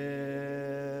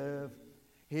forgive.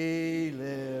 He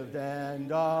lived and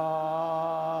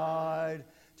died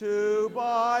to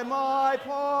buy my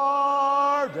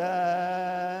pardon.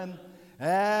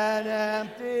 An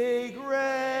empty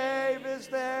grave is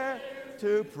there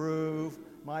to prove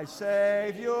my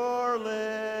Savior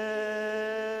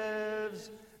lives.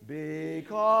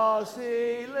 Because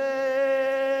He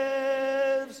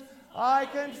lives, I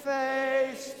can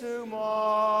face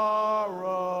tomorrow.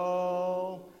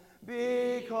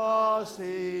 Because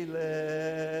He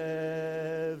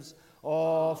lives,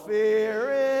 all fear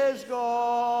is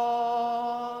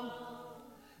gone.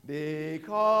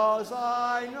 Because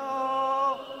I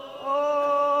know,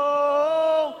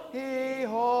 He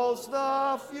holds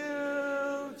the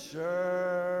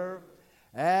future,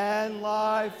 and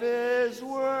life is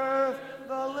worth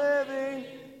the living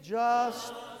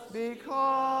just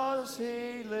because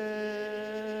He lives.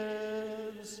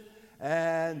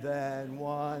 And then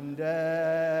one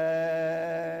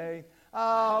day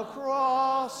I'll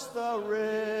cross the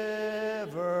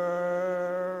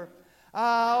river,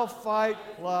 I'll fight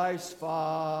life's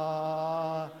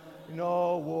final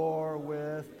war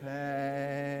with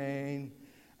pain.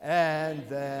 And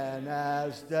then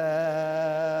as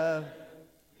death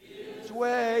its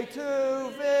way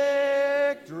to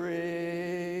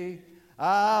victory,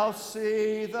 I'll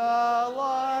see the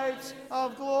lights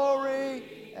of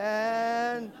glory,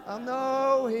 and I'll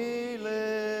know He lives.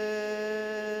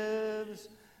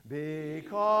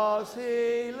 Because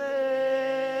He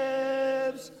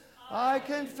lives, I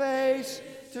can face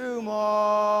tomorrow.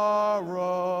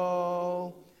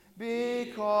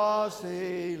 Because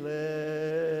He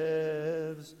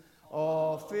lives,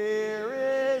 all fear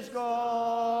is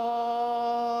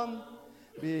gone.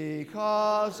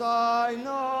 Because I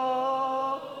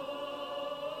know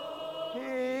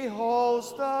He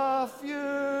holds the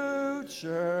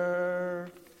future,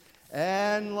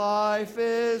 and life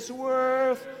is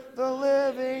worth the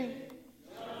living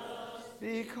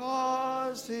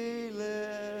because he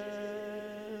lives.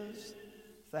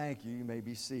 Thank you. You may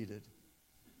be seated.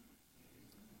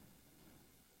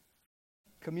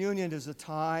 Communion is a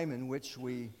time in which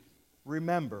we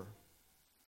remember.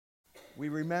 We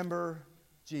remember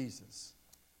Jesus.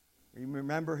 We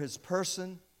remember his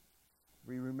person.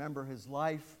 We remember his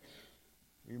life.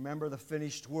 We remember the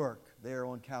finished work there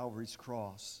on Calvary's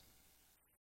cross.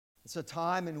 It's a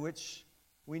time in which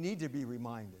we need to be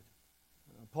reminded.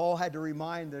 Paul had to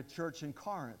remind the church in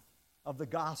Corinth of the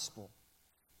gospel.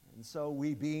 And so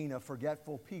we, being a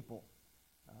forgetful people,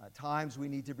 at times we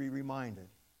need to be reminded.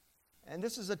 And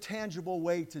this is a tangible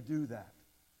way to do that.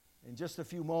 In just a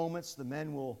few moments, the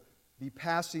men will be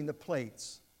passing the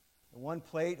plates. One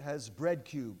plate has bread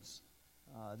cubes.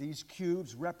 These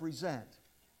cubes represent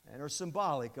and are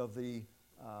symbolic of the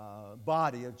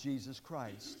body of Jesus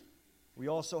Christ. We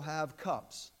also have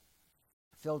cups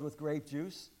filled with grape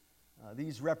juice.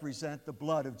 These represent the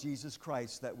blood of Jesus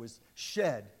Christ that was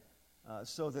shed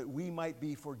so that we might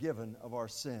be forgiven of our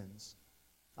sins.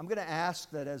 I'm going to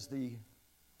ask that as the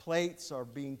plates are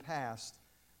being passed,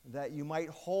 that you might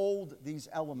hold these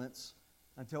elements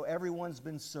until everyone's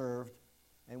been served.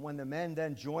 And when the men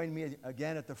then join me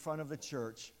again at the front of the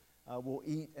church, we'll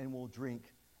eat and we'll drink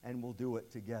and we'll do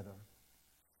it together.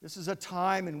 This is a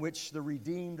time in which the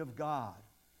redeemed of God,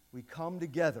 we come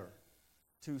together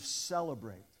to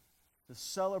celebrate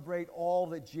all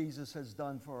that Jesus has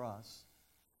done for us.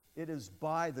 It is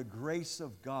by the grace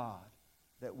of God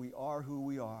that we are who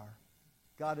we are.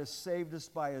 God has saved us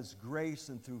by his grace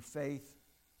and through faith,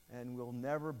 and we'll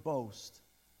never boast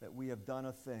that we have done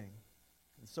a thing.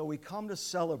 And so we come to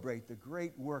celebrate the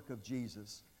great work of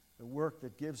Jesus, the work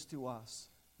that gives to us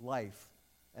life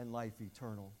and life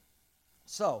eternal.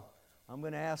 So, I'm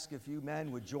going to ask if you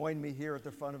men would join me here at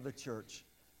the front of the church,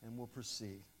 and we'll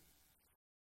proceed.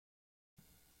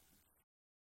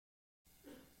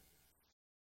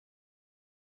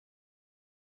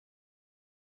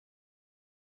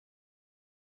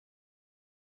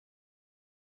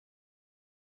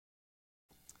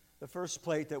 The first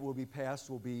plate that will be passed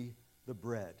will be the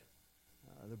bread.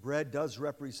 The bread does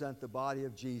represent the body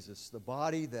of Jesus, the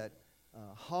body that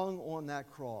hung on that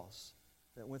cross,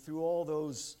 that went through all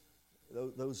those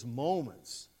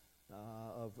moments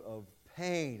of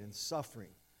pain and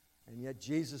suffering. And yet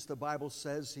Jesus, the Bible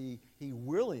says, he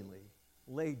willingly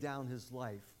laid down his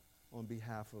life on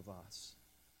behalf of us.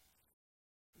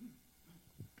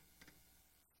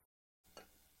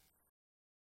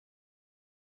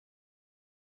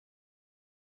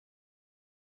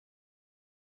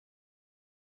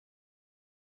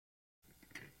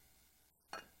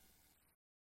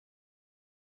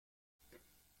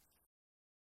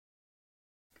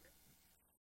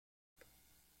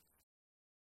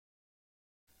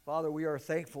 Father, we are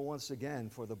thankful once again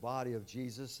for the body of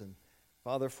Jesus, and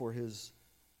Father, for his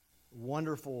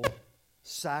wonderful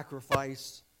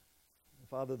sacrifice.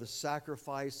 Father, the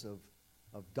sacrifice of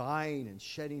dying and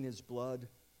shedding his blood.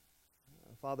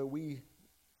 Father, we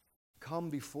come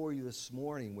before you this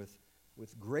morning with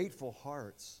grateful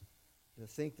hearts to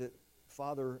think that,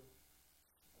 Father,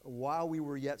 while we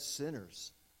were yet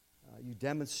sinners, you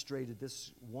demonstrated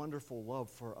this wonderful love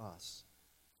for us.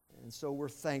 And so we're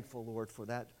thankful, Lord, for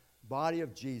that body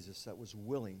of Jesus that was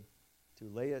willing to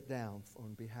lay it down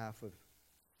on behalf of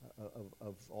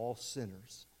all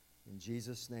sinners. In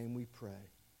Jesus' name we pray.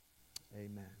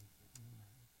 Amen.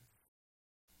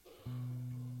 I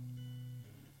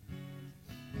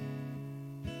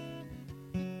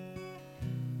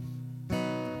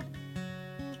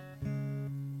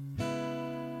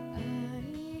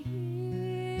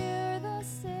hear the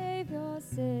Savior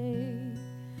say,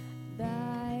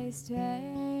 thy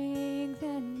strength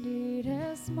indeed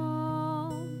is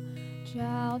small.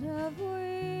 Child of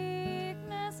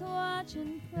weakness, watch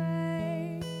and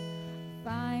pray.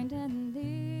 Find in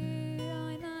thee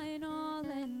thine all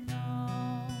in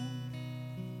all.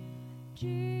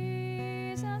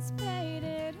 Jesus paid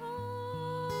it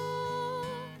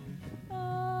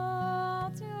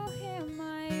all to him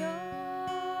I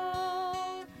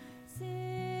owe.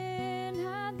 Sin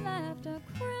had left a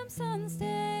crimson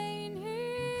stain,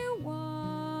 he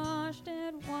washed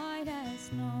it white as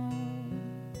snow.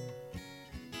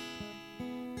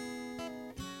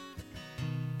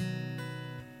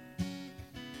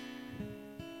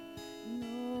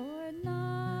 Lord,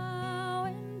 now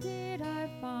indeed I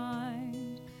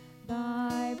find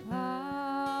thy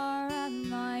power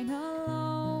and thine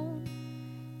alone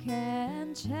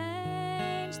can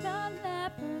change the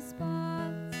leper's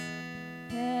spots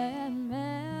and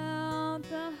melt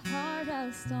the heart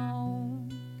of stone.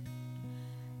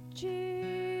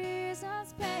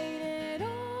 Jesus paid it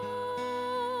all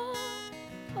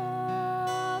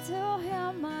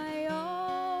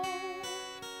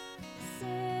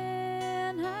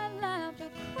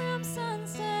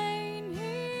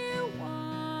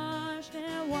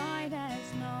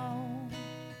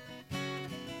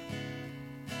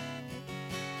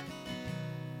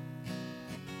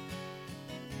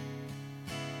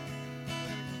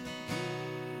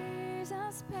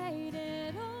Jesus paid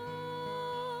it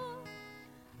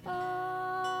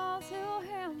all to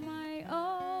him I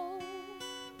owe.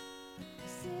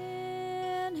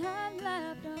 Sin had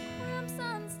left a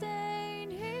crimson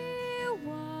stain, he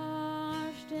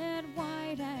washed it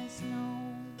white as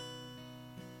snow.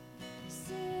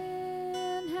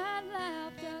 Sin had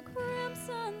left a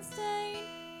crimson stain,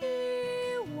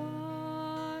 he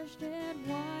washed it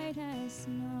white as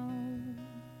snow.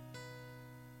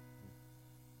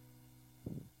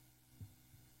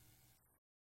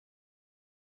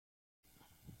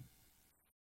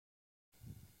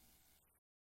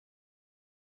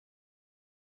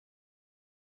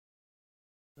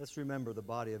 Let's remember the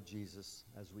body of Jesus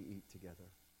as we eat together.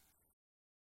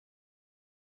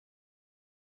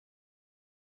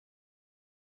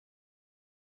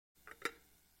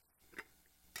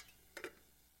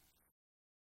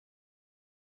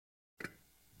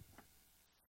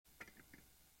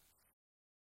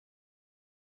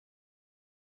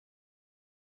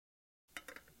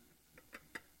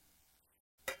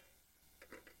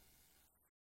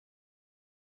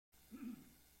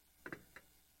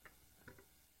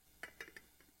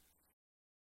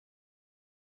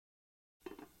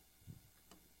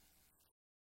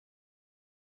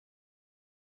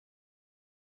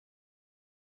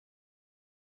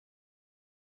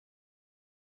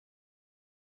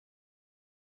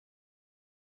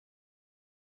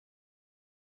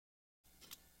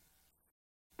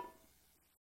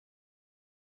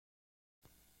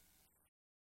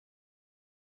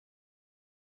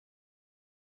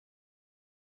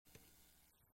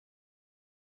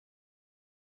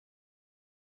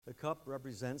 The cup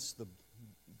represents the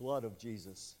blood of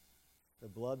Jesus. The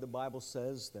blood, the Bible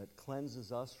says, that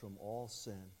cleanses us from all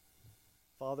sin.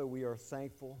 Father, we are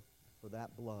thankful for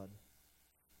that blood,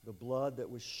 the blood that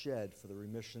was shed for the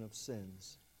remission of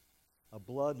sins. A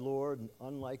blood, Lord,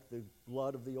 unlike the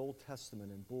blood of the Old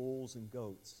Testament and bulls and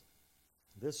goats.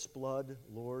 This blood,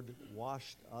 Lord,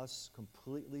 washed us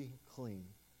completely clean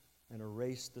and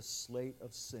erased the slate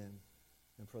of sin.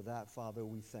 And for that, Father,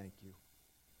 we thank you.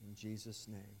 In Jesus'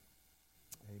 name,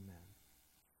 amen.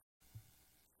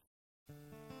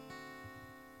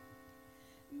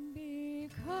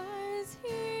 Because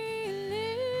he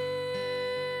lives,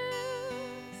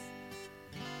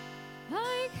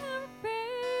 I can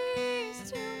face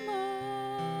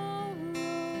tomorrow.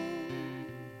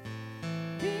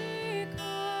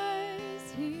 Because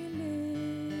he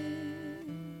lives,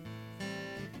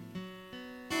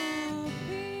 all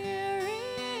fear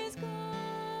is gone.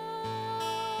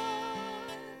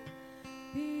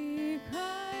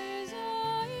 Because I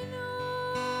know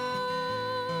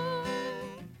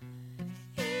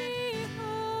he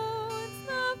holds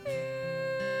the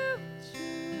future,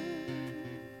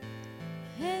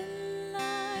 and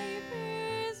life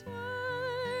is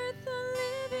worth the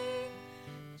living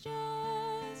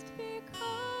just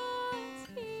because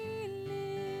he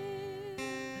lives.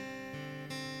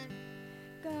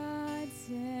 God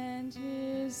sent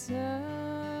his Son.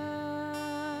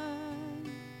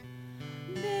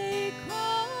 They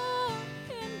call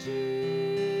him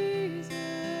Jesus.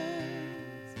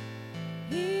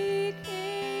 He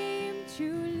came to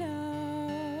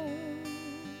love,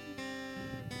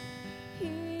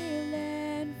 heal,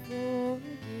 and forgive.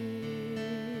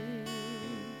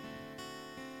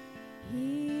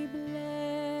 He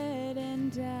bled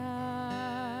and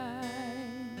died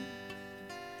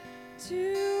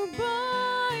to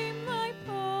buy my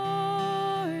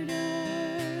pardon.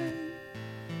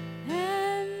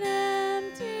 An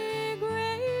empty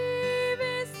grave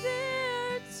is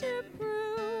there to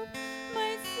prove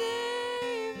my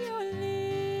Savior lives.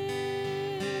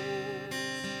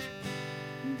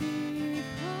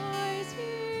 Because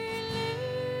he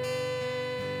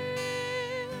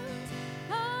lives,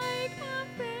 I can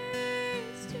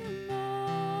face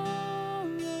tomorrow.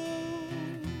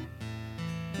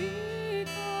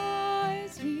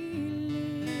 Because he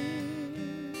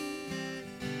lives,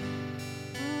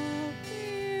 all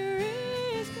fear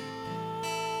is gone.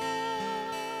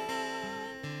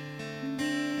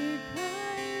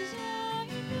 Because I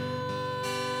know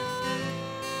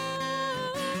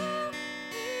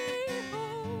he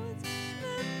holds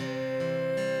the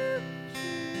future,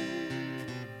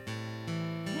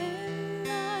 and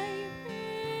life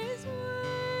is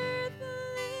worth the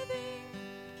living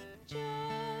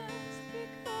just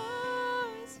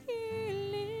because he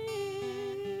lives.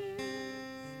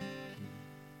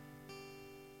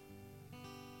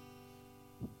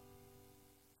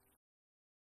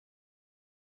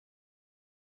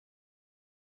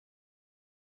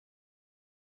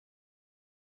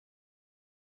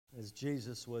 As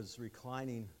Jesus was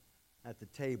reclining at the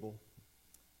table,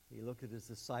 He looked at his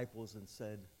disciples and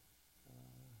said,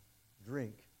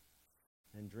 drink,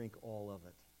 and drink all of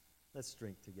it. Let's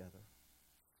drink together.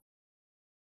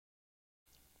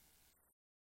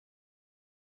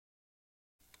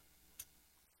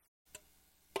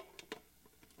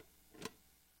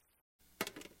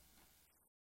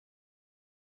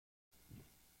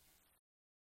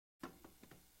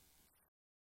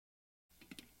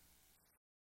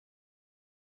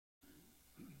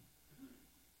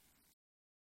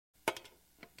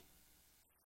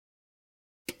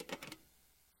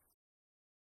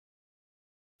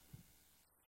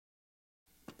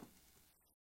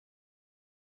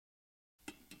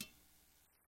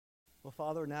 Well,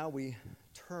 Father, now we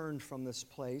turn from this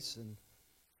place and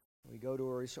we go to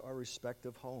our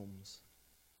respective homes.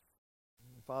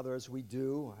 Father, as we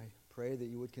do, I pray that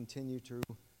you would continue to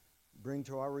bring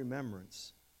to our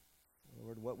remembrance,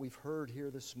 Lord, what we've heard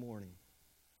here this morning.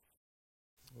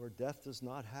 Lord, death does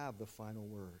not have the final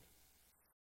word.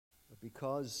 But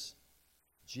because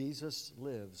Jesus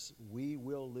lives, we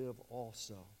will live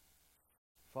also.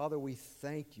 Father, we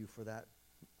thank you for that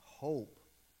hope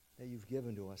that you've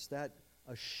given to us, that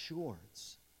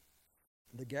assurance,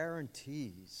 the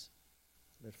guarantees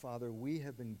that, Father, we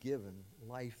have been given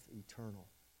life eternal.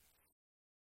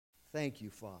 Thank you,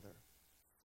 Father,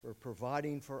 for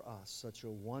providing for us such a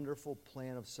wonderful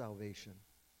plan of salvation,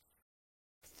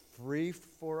 free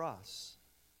for us,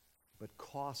 but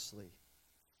costly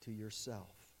to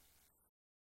yourself.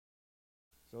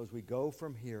 So as we go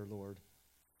from here, Lord,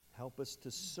 help us to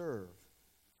serve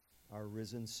our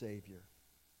risen Savior.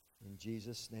 In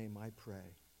Jesus' name I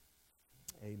pray.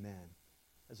 Amen.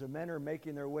 As the men are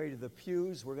making their way to the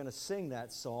pews, we're going to sing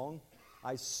that song,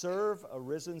 I Serve a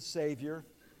Risen Savior.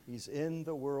 He's in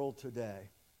the world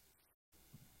today.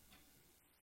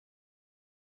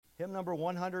 Hymn number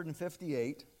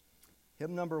 158.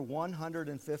 Hymn number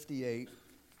 158.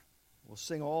 We'll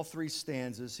sing all three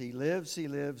stanzas. He lives,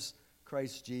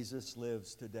 Christ Jesus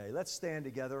lives today. Let's stand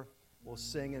together. We'll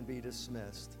sing and be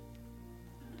dismissed.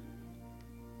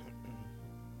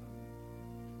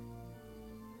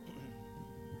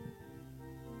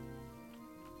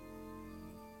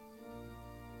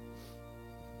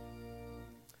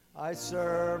 I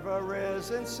serve a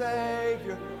risen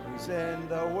Savior, He's in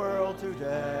the world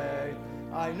today.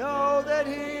 I know that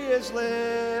He is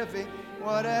living,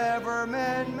 whatever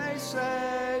men may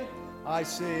say. I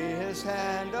see His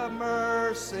hand of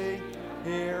mercy,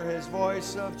 hear His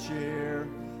voice of cheer,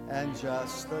 and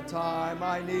just the time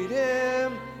I need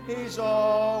Him, He's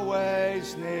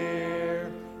always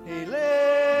near. He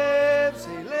lives,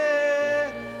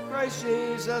 Christ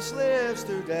Jesus lives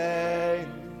today.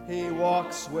 He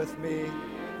walks with me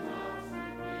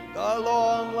the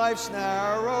long life's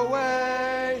narrow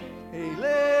way. He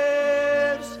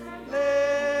lives,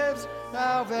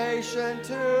 salvation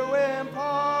to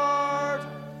impart.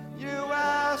 You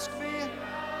ask me,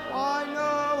 I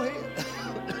know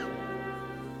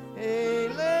He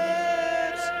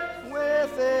lives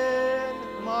within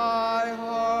my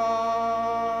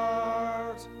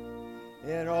heart.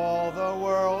 In all the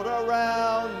world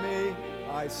around me,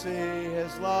 I see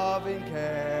His loving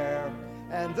care,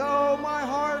 and though my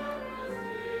heart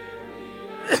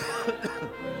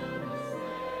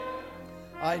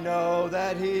I know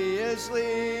that He is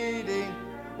leading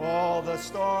all the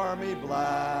stormy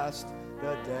blast,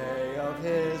 the day of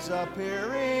His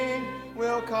appearing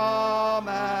will come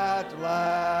at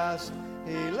last.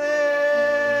 He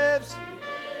lives,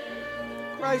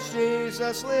 Christ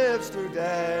Jesus lives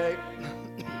today.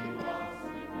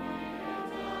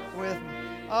 With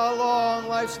a long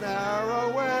life's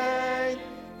narrow way,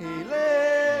 He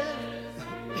lives.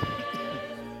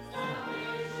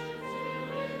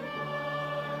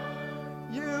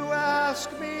 You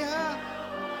ask me how?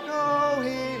 No,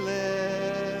 He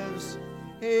lives.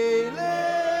 He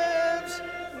lives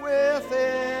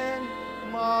within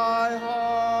my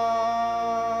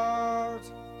heart.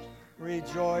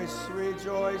 Rejoice,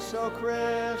 rejoice, O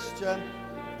Christian,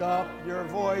 lift up your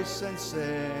voice and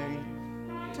sing.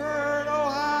 Turn, O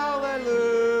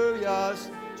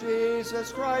hallelujahs,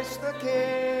 Jesus Christ the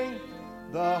King,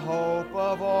 the hope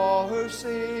of all who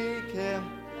seek Him,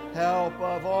 help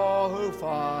of all who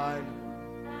find.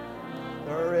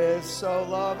 There is so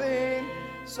loving,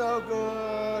 so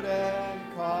good and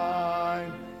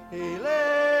kind. He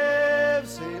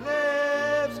lives,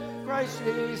 Christ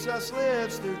Jesus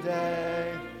lives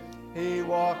today. He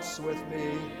walks with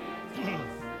me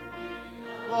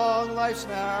long life's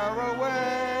narrow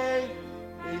way.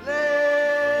 He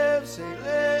lives,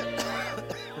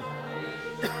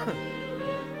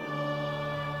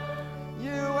 You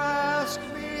ask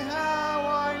me how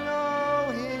I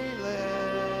know He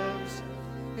lives.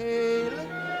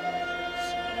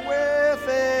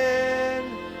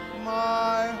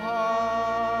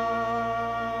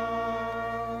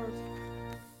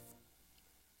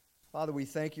 Father, we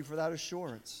thank you for that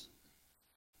assurance.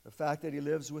 The fact that he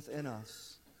lives within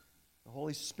us. The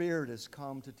Holy Spirit has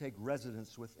come to take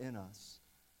residence within us.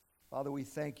 Father, we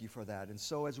thank you for that. And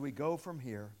so as we go from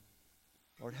here,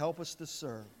 Lord, help us to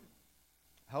serve.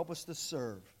 Help us to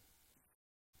serve.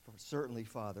 For certainly,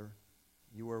 Father,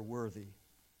 you are worthy.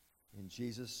 In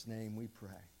Jesus' name we pray.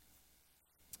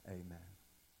 Amen.